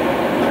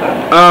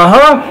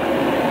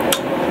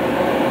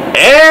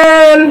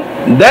 And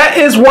that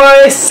is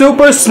why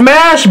Super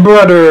Smash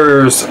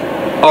Brothers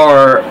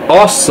are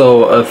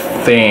also a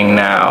thing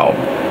now.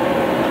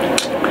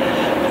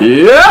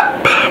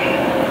 Yep.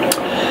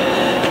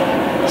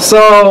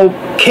 So,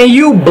 can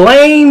you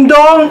blame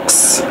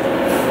Donks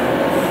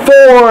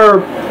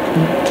for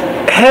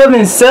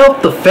having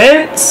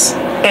self-defense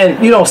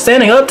and, you know,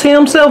 standing up to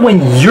himself when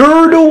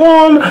you're the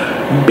one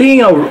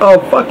being a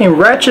fucking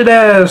ratchet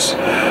ass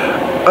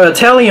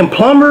Italian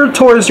plumber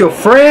towards your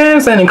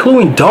friends and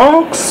including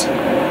Donks?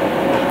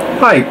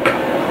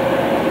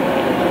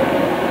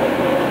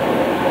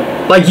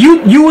 Like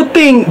you would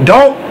think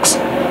Donks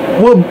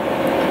would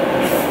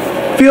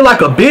feel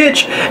like a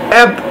bitch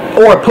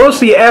or a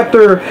pussy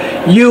after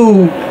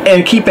you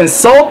and keep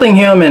insulting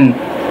him and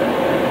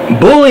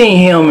bullying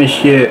him and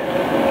shit.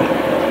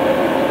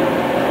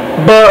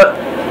 But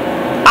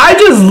I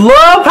just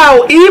love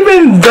how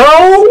even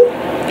though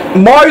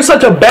Mario's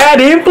such a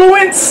bad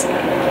influence,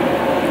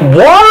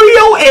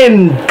 Wario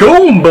and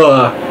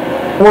Goomba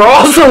were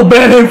also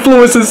bad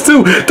influences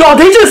too. Dog,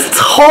 they just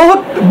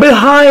talk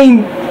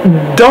behind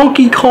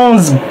Donkey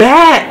Kong's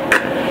back.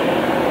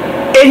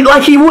 And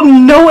like he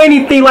wouldn't know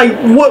anything. Like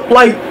what?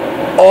 Like,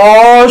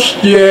 oh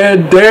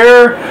shit,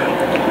 they're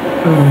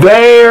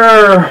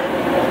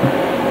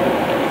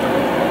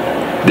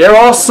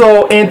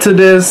also into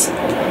this.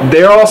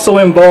 They're also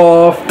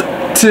involved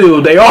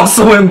too. They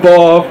also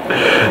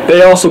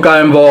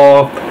got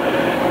involved.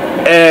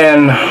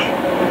 And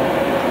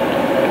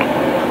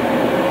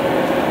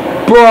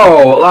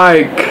bro,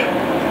 like,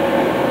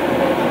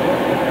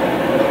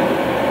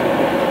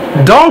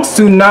 Donks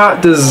do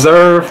not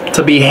deserve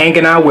to be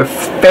hanging out with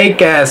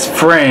fake ass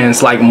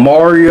friends like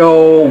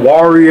Mario,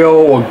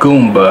 Wario, or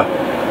Goomba.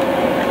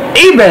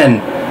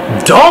 Even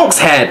Donks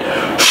had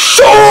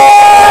Shoryuken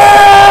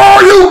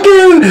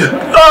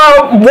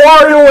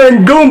Wario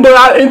and Goomba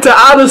out into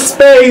outer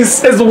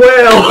space as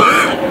well.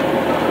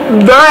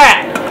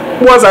 That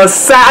was a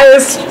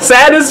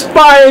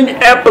satisfying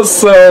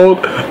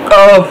episode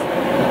of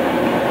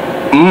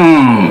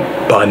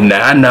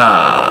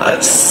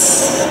bananas.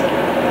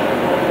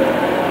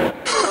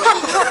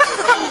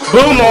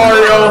 Boom,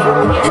 Mario!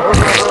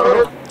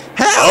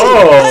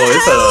 Oh,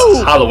 it's a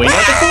Halloween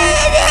episode?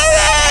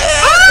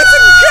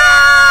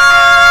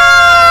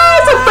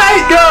 It's a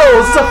fake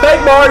ghost! It's a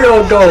fake Mario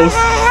ghost!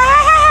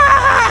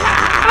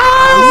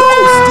 No,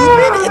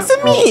 stupid, it's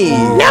me!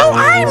 No,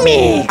 I'm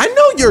me! I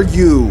know you're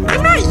you!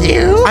 I'm not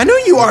you! I know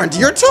you aren't,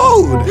 you're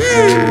Toad!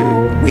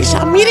 We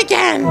shall meet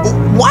again!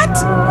 What?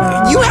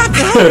 You have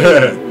to help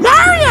me!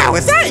 Mario,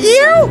 is that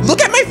you?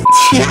 Look at my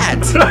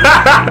hat!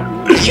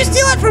 Did you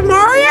steal it from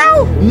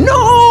Mario? No!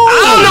 I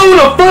don't know who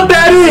the fuck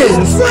that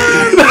is!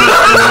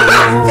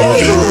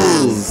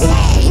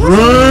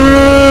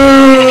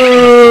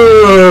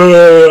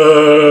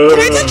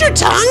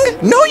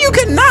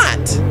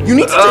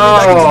 need to turn you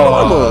back into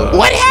normal.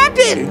 What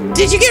happened?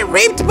 Did you get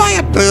raped by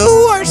a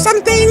boo or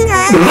something?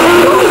 I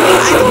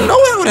don't know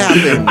how it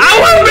happened. I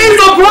wouldn't be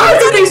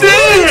surprised if he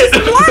did!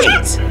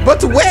 Light!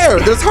 But where?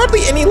 There's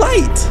hardly any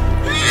light.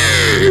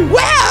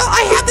 Well,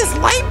 I have this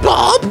light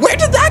bulb. Where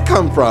did that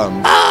come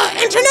from?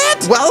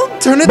 Internet? Well,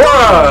 turn it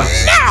Bruh. on.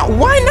 Now!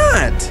 Why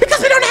not?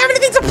 Because we don't have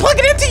anything to plug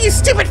it into, you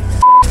stupid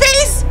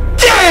face!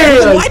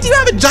 Damn! Why do you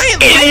have a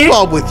giant light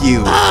bulb with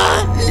you?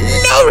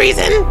 No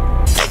reason.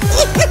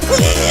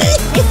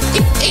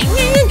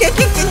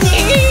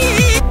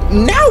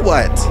 Now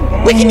what?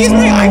 We can use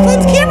my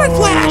iPhone's camera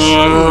flash.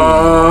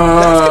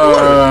 That's gonna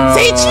work.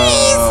 Say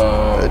cheese.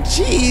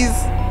 Cheese.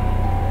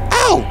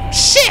 Oh,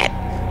 shit.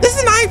 This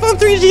is an iPhone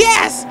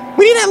 3GS.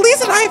 We need at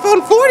least an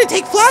iPhone 4 to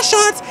take flash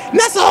shots, and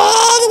that's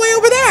all the way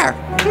over there.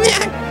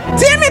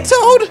 Damn it,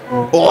 Toad.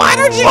 Why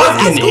don't you just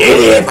ask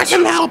Luigi for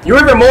some help? You're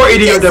even more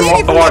idiot than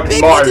From that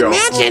big Mario.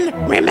 mansion,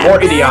 remember? More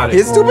idiotic.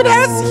 His stupid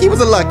ass, he was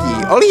a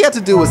lucky. All he had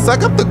to do was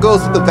suck up the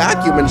ghost with the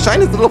vacuum and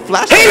shine his little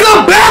flashlight. He's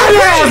a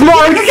badass,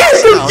 Mario!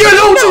 You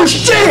don't do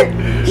shit!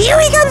 Here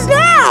he comes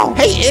now.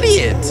 Hey,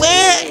 idiot!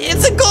 Where?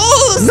 It's a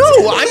ghost. No,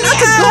 I'm not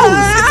the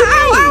ghost. It's me,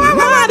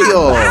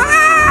 Mario.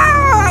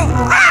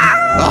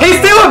 He's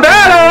still a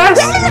badass!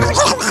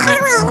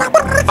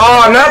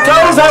 Oh, now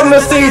Toad's having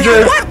a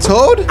seizure.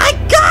 Toad? I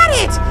got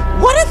it.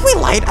 What if we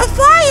light a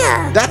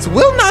fire? That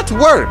will not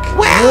work.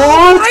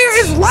 Well, fire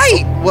is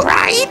light,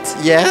 right?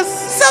 Yes?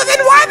 So then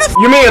why the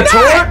You mean a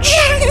torch?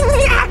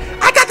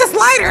 I got this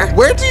lighter.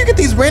 Where do you get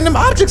these random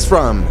objects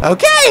from?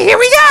 Okay, here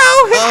we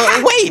go.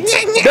 Wait.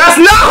 That's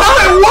not how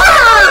it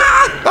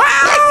works!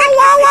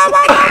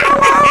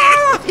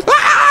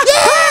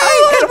 Yay,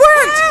 it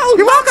worked.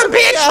 You're welcome,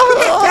 bitch.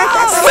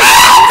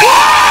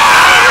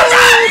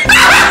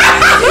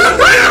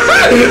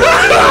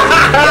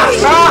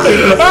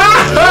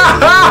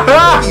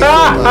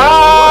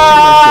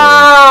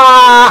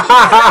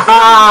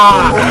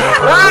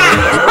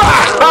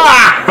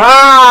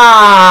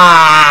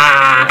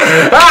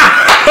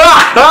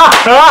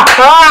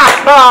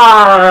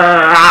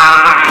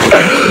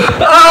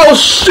 Oh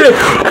shit!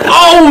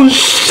 Oh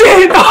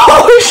shit!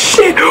 Oh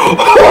shit!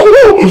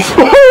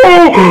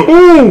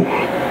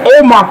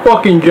 Oh my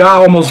fucking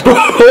god! Almost!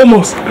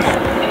 Holy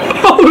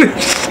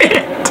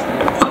shit!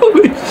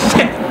 Holy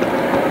shit!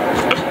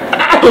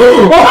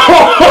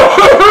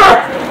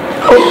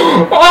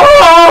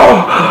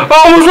 Oh! I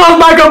almost lost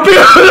my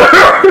computer!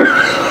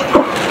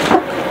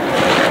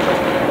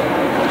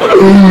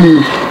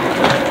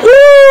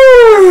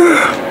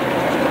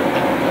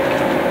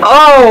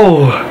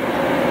 Oh!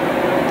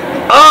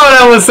 Oh,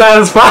 that was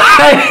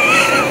satisfying!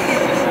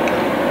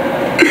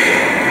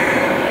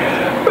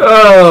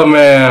 Oh,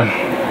 man.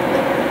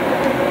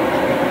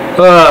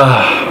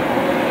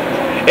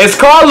 It's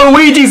called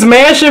Luigi's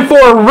Mansion for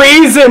a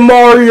reason,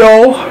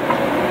 Mario.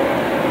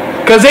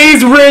 Cause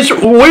he's rich,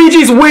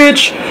 Luigi's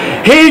rich,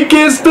 he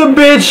gets the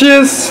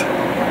bitches.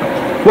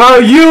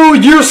 While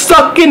you're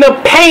stuck in the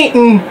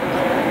painting.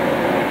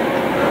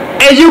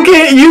 And you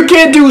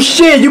can't do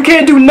shit, you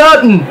can't do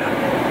nothing.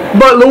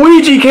 But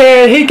Luigi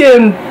can, he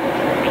can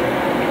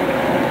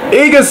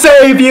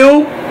save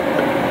you.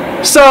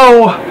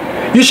 So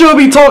you should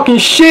be talking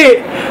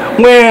shit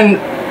when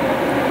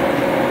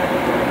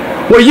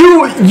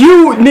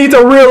you need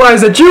to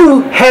realize that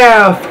you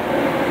have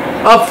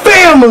a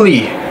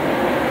family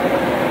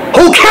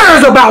who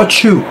cares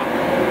about you.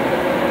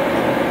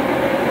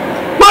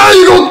 Why are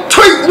you gonna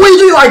treat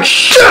Luigi like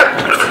shit?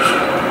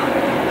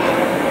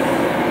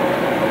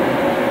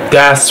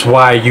 That's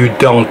why you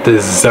don't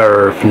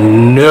deserve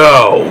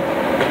no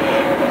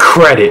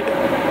credit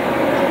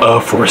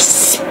of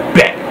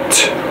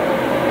respect.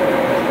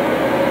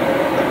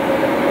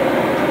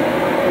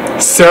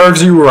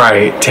 Serves you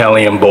right,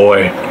 Italian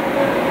boy.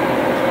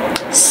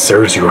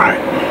 Serves you right.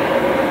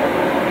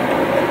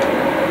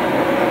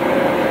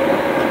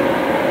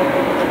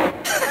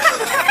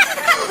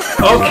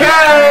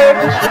 Okay.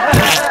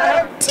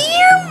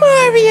 Dear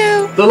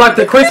Mario. Look like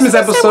the Christmas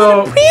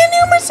episode. Brand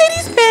new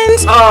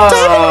Mercedes-Benz,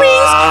 diamond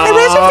rings, a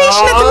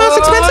reservation at the most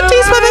expensive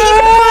taste spot that you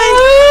can find,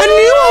 a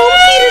new home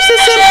theater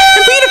system, and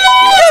for you to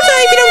don't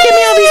die if you don't give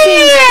me all these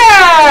things.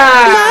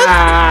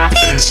 Love,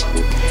 Peach.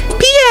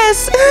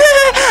 P.S.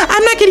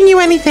 I'm not getting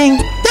you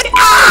anything.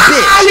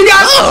 I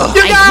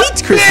hate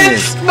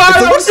Christmas. It's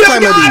the worst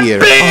time of the year.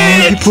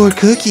 Oh, you poor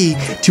cookie.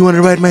 Do you want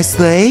to ride my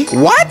sleigh?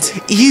 What?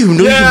 You know you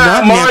do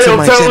not answer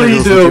my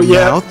genitals with your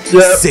mouth.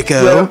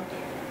 Sicko.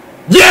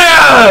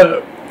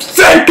 Yeah!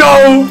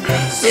 Sicko!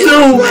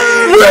 You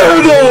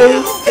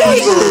weirdo!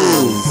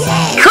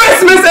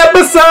 Christmas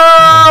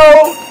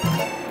episode!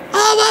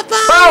 Oh, what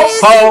fun Ho,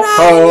 is ho, to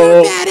ho. ride in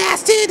your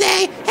badass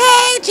today.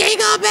 Hey,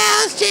 jingle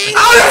bells, jingle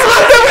Oh, this is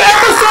my favorite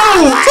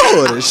episode!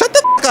 Toad, shut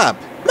the f up.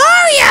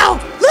 Mario!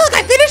 Look,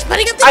 I finished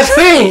putting up the I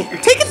tree.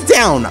 think. Take it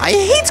down. I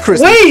hate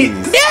Christmas. Wait!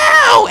 trees.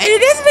 No, and it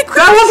isn't a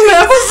Christmas That wasn't tree,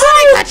 an it's a episode.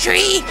 Hanukkah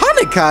tree.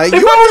 Hanukkah, If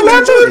you I are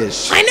remember-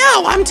 Jewish. I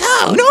know, I'm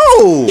Toad.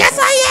 No. Yes,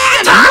 I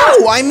am.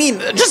 No, I mean,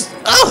 just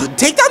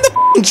take down the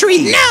f***ing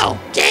tree. No.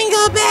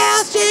 Jingle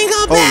bells,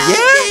 Oh, yeah?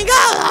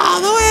 jingle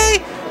all the way.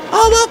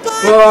 I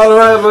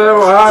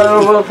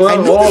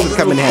knew this would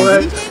come in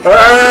handy.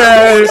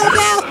 Hey!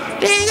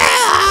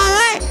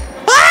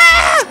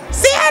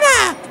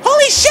 Santa!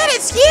 Holy shit,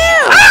 it's you!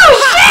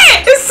 Oh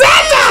shit! It's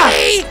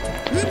Santa!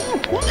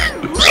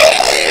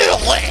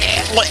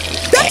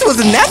 That was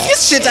the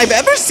nastiest shit I've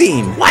ever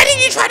seen. Why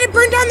did you try to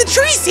burn down the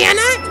tree,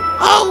 Santa?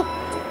 Oh,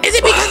 is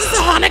it because it's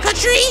a Hanukkah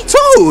tree?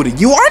 Toad,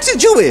 you aren't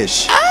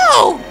Jewish.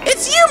 Oh,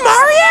 it's you,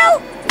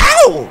 Mario!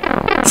 Ow!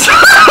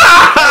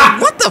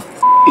 What the f?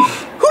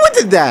 Who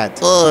did that?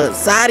 Oh,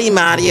 sorry,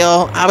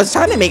 Mario. I was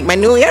trying to make my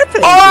new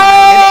airplane. An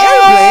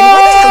airplane?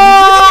 What the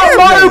hell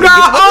Mario did you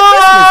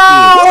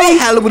got Who the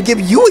hell would give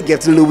you a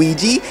gift,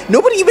 Luigi?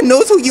 Nobody even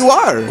knows who you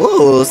are.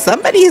 Oh,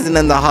 somebody isn't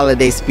in the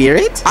holiday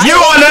spirit. You're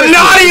on the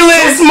naughty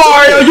list,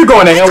 Mario! You're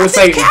going to hell with It's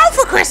Satan. cow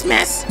for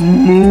Christmas. I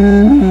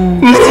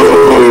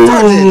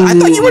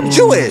thought you were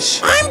Jewish.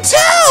 I'm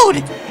Toad,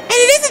 and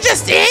it isn't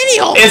just any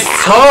old It's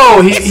cow.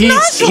 Toad. It's He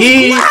not so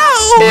is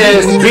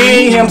loud.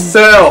 being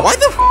himself. Why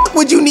the f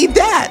would you need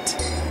that?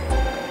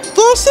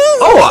 Oh,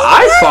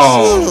 an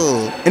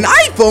iPhone. An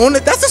iPhone?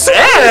 That's a super.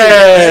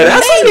 Hey,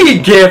 that's a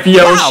neat gift,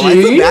 Wow, I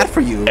feel Yoshi. bad for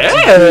you.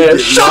 Hey,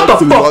 shut the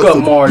fuck up,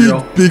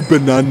 Mario. Big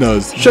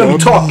bananas. Shouldn't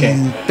be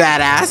talking.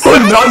 Badass.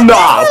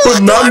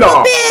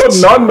 Banana.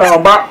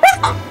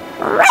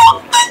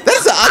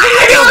 That's an ugly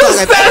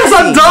That's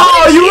dog. a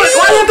doll. You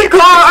why you have to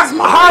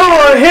call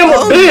her or him a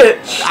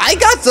bitch? I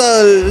got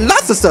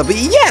lots of stuff.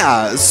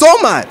 Yeah, so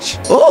much.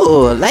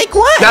 Oh, like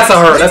what? That's a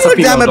her. That's a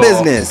female my doll.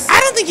 business. I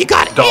don't think you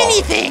got Dog.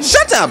 anything.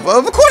 Shut up.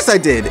 Of course I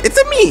did. It's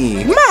a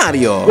me,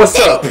 Mario. What's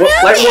up?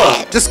 Like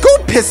what? Just go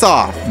piss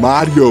off.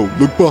 Mario,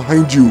 look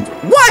behind you.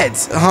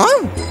 What?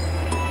 Huh?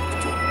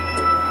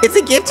 It's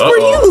a gift for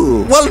Uh-oh.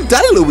 you. Well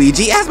done,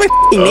 Luigi. It has my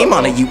f***ing name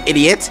on it, you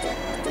idiot.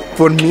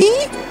 For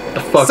me? The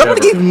fuck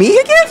Somebody ever. gave me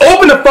a gift?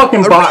 Open the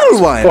fucking A box real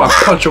one. before I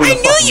punch you in I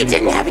the knew fucking you mouth.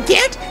 didn't have a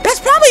gift.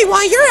 That's probably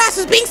why your ass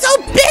was being so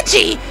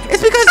bitchy.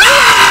 It's because you're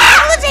in the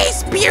holiday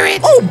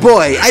spirit. Oh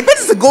boy, I bet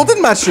it's a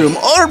golden mushroom,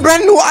 or a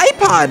brand new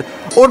iPod,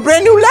 or a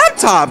brand new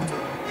laptop.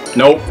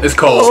 Nope, it's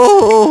cold.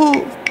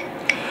 Oh.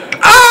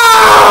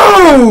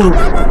 Oh!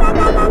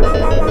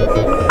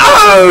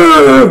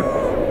 Oh!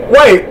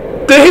 Wait,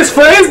 did his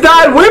friends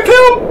die with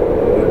him?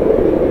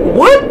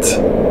 What?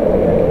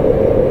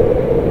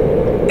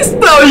 It's the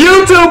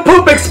YouTube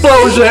poop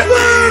explosion.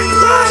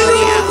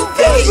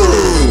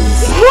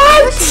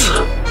 What?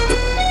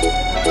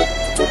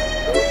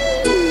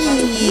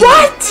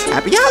 What?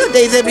 Happy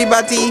holidays,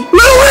 everybody.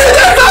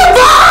 Luigi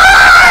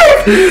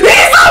survived! He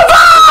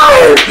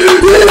survived!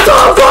 He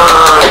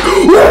survived!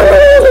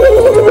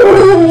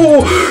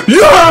 Woo!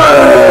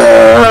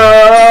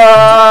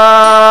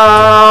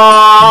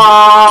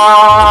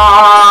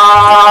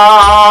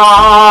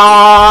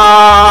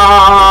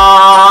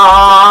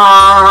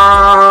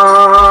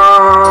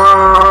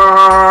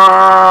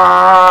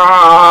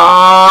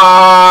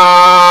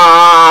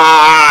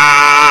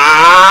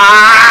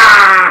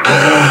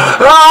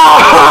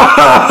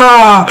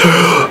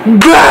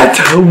 That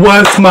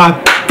was my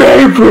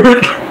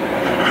favorite.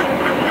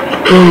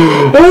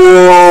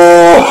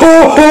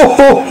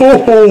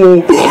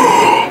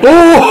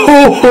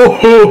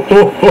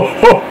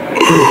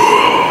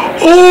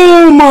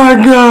 Oh my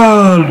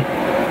god.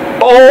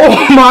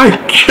 Oh my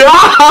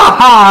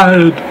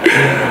god.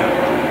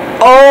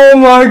 Oh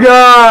my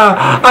god.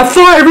 I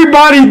thought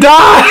everybody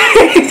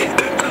died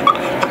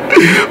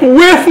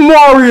with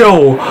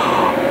Mario.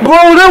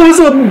 Bro, that was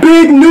a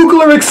big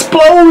nuclear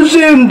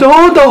explosion,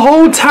 dog. The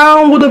whole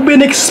town would have been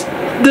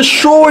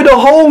destroyed. The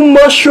whole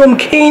Mushroom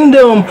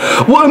Kingdom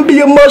wouldn't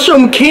be a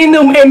Mushroom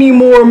Kingdom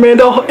anymore, man.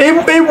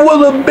 It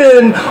would have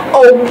been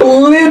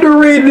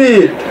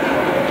obliterated.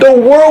 The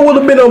world would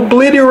have been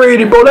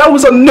obliterated, bro. That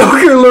was a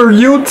nuclear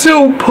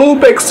YouTube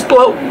poop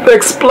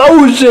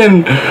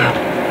explosion.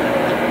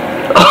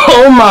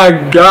 Oh my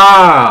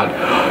god.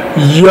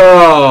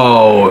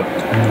 Yo,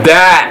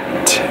 that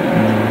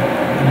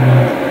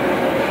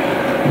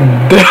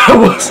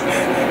was...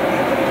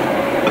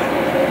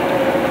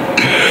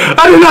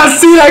 I did not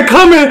see that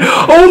coming.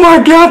 Oh my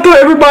god, I thought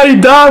everybody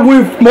died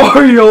with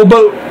Mario,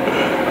 but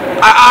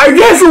I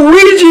guess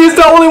Luigi is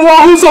the only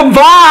one who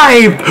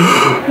survived.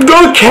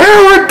 The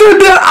character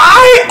that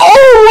I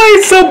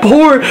always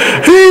support,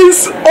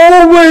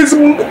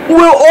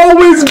 will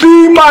always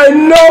be my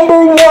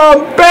 #1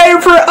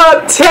 favorite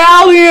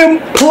Italian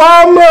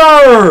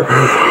plumber.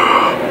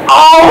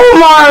 Oh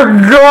my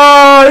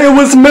god, it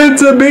was meant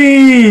to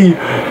be.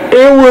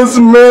 It was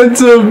meant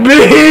to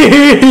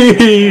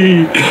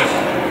be.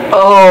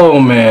 Oh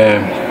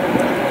man.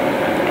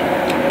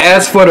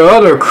 As for the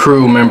other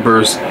crew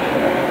members,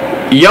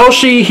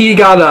 Yoshi, he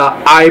got an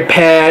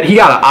iPad, he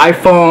got an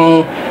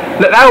iPhone.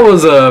 That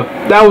was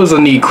a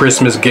neat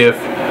Christmas gift.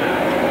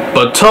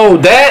 But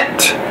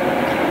Toadette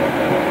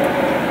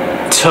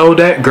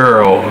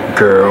girl.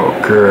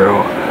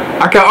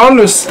 I can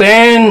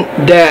understand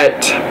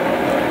that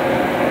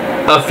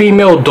a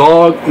female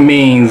dog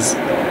means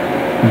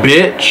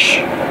bitch,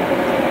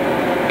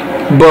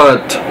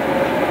 but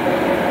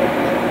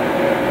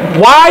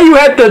why you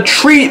had to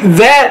treat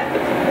that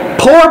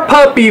poor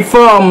puppy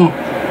from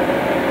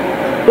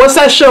what's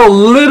that show?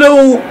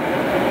 Little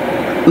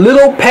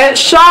Pet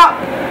Shop?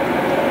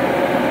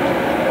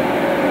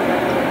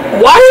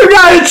 Why you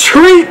gotta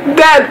treat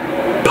that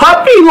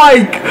puppy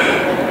like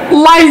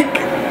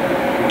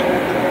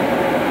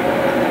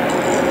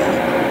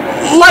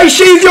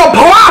she's your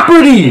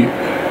property?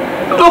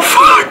 The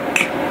fuck?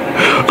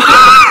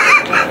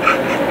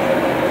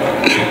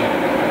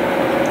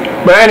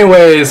 But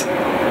anyways,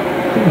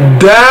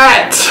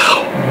 that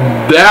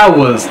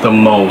was the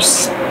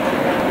most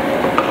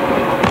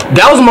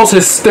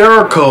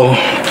hysterical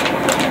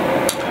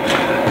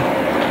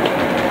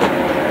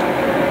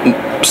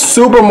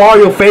Super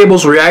Mario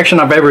Fables reaction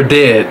I've ever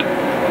did.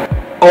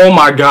 Oh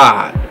my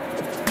god.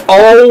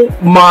 Oh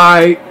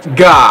my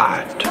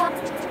god.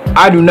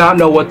 I do not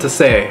know what to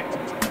say.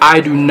 I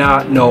do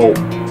not know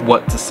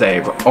what to say,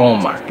 but oh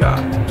my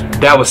god.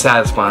 That was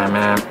satisfying,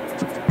 man.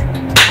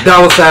 That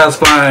was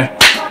satisfying.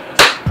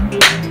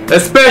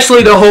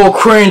 Especially the whole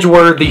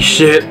cringe-worthy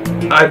shit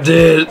I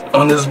did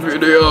on this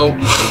video.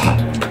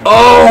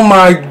 Oh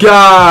my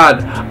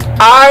god.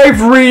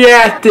 I've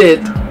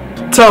reacted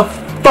to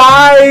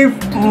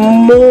 5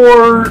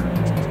 more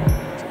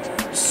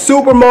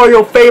Super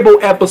Mario Fable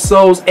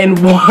episodes in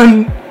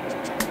one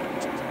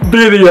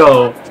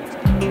video.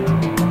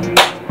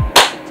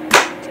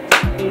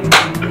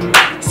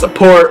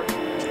 Support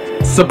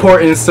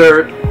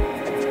insert.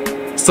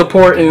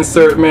 Support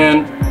insert,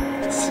 man.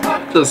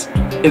 Just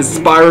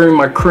inspiring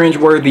my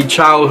cringe-worthy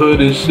childhood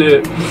and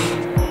shit.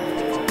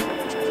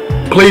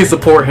 Please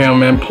support him,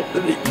 man.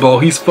 Bro,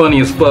 he's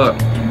funny as fuck.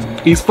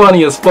 He's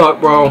funny as fuck,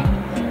 bro.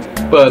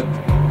 But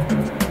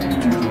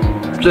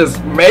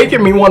just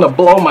making me want to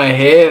blow my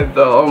head,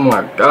 though. Oh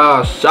my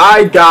gosh.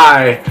 Shy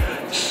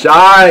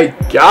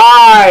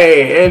Guy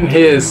and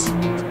his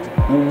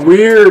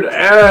weird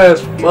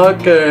ass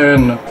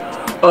fucking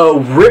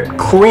whipped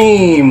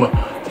cream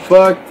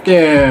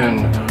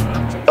fucking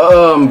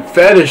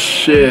fetish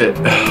shit.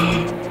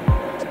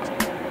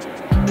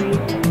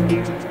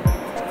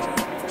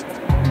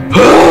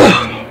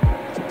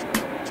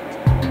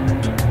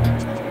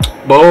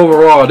 But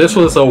overall, this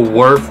was a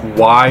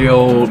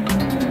worthwhile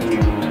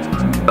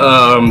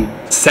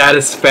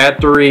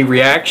satisfactory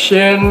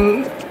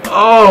reaction.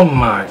 Oh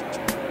my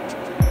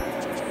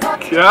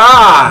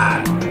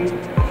god.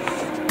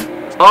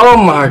 Oh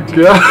my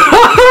god.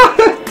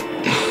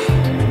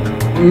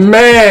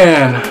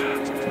 Man,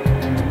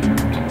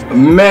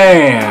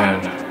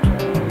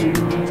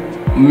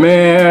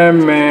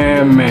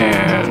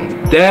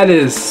 that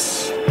is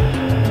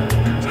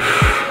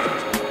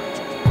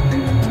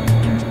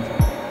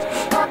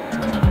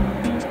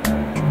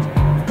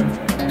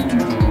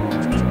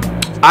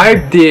I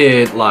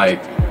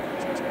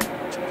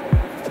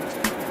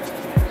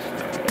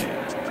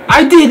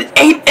did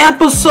 8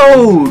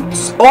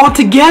 episodes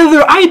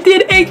altogether. I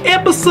did 8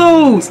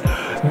 episodes.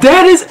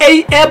 That is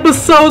 8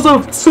 episodes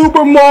of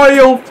Super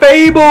Mario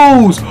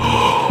Fables.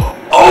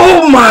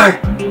 Oh my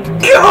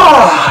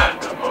god.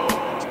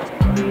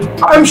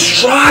 I'm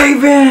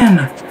striving.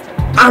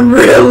 I'm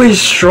really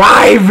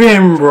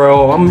striving,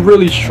 bro. I'm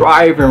really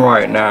striving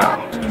right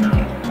now.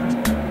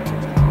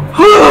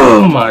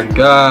 Oh my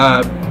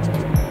god.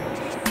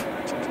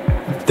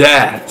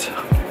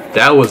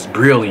 That was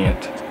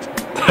brilliant.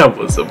 That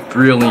was a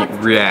brilliant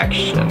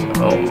reaction.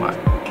 Oh my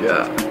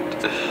god.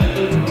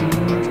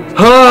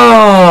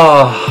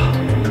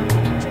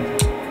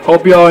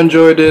 Hope y'all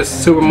enjoyed this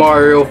Super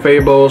Mario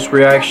Fables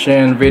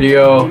reaction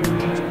video.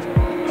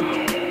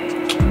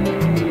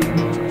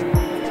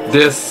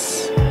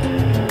 This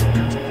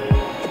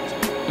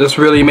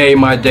really made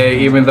my day,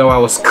 even though I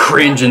was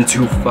cringing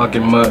too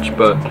fucking much.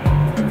 But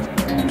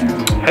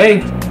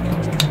hey,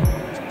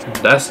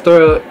 that's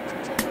the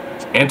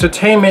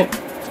entertainment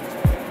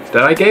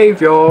that I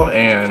gave y'all,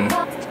 and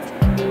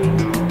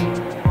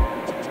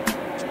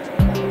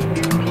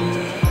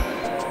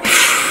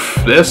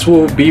this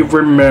will be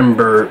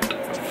remembered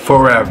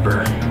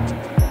forever.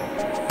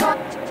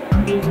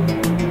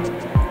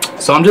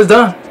 So I'm just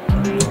done.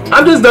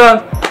 I'm just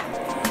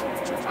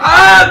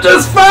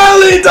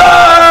finally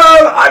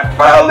done. I'm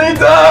finally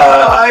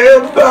done. I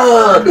am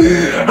done.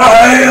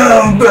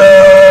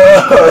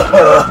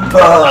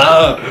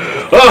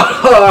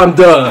 I'm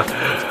done.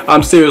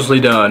 I'm seriously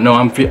done. No,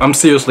 I'm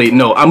seriously,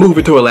 no, I'm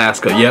moving to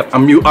Alaska. Yep,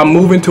 I'm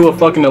moving to a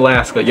fucking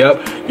Alaska.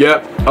 Yep.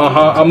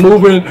 I'm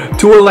moving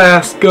to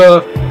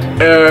Alaska,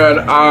 and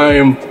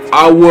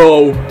I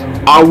will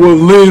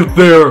live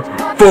there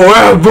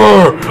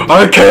forever.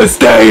 I can't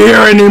stay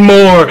here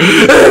anymore.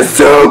 It's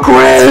so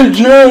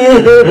cringy.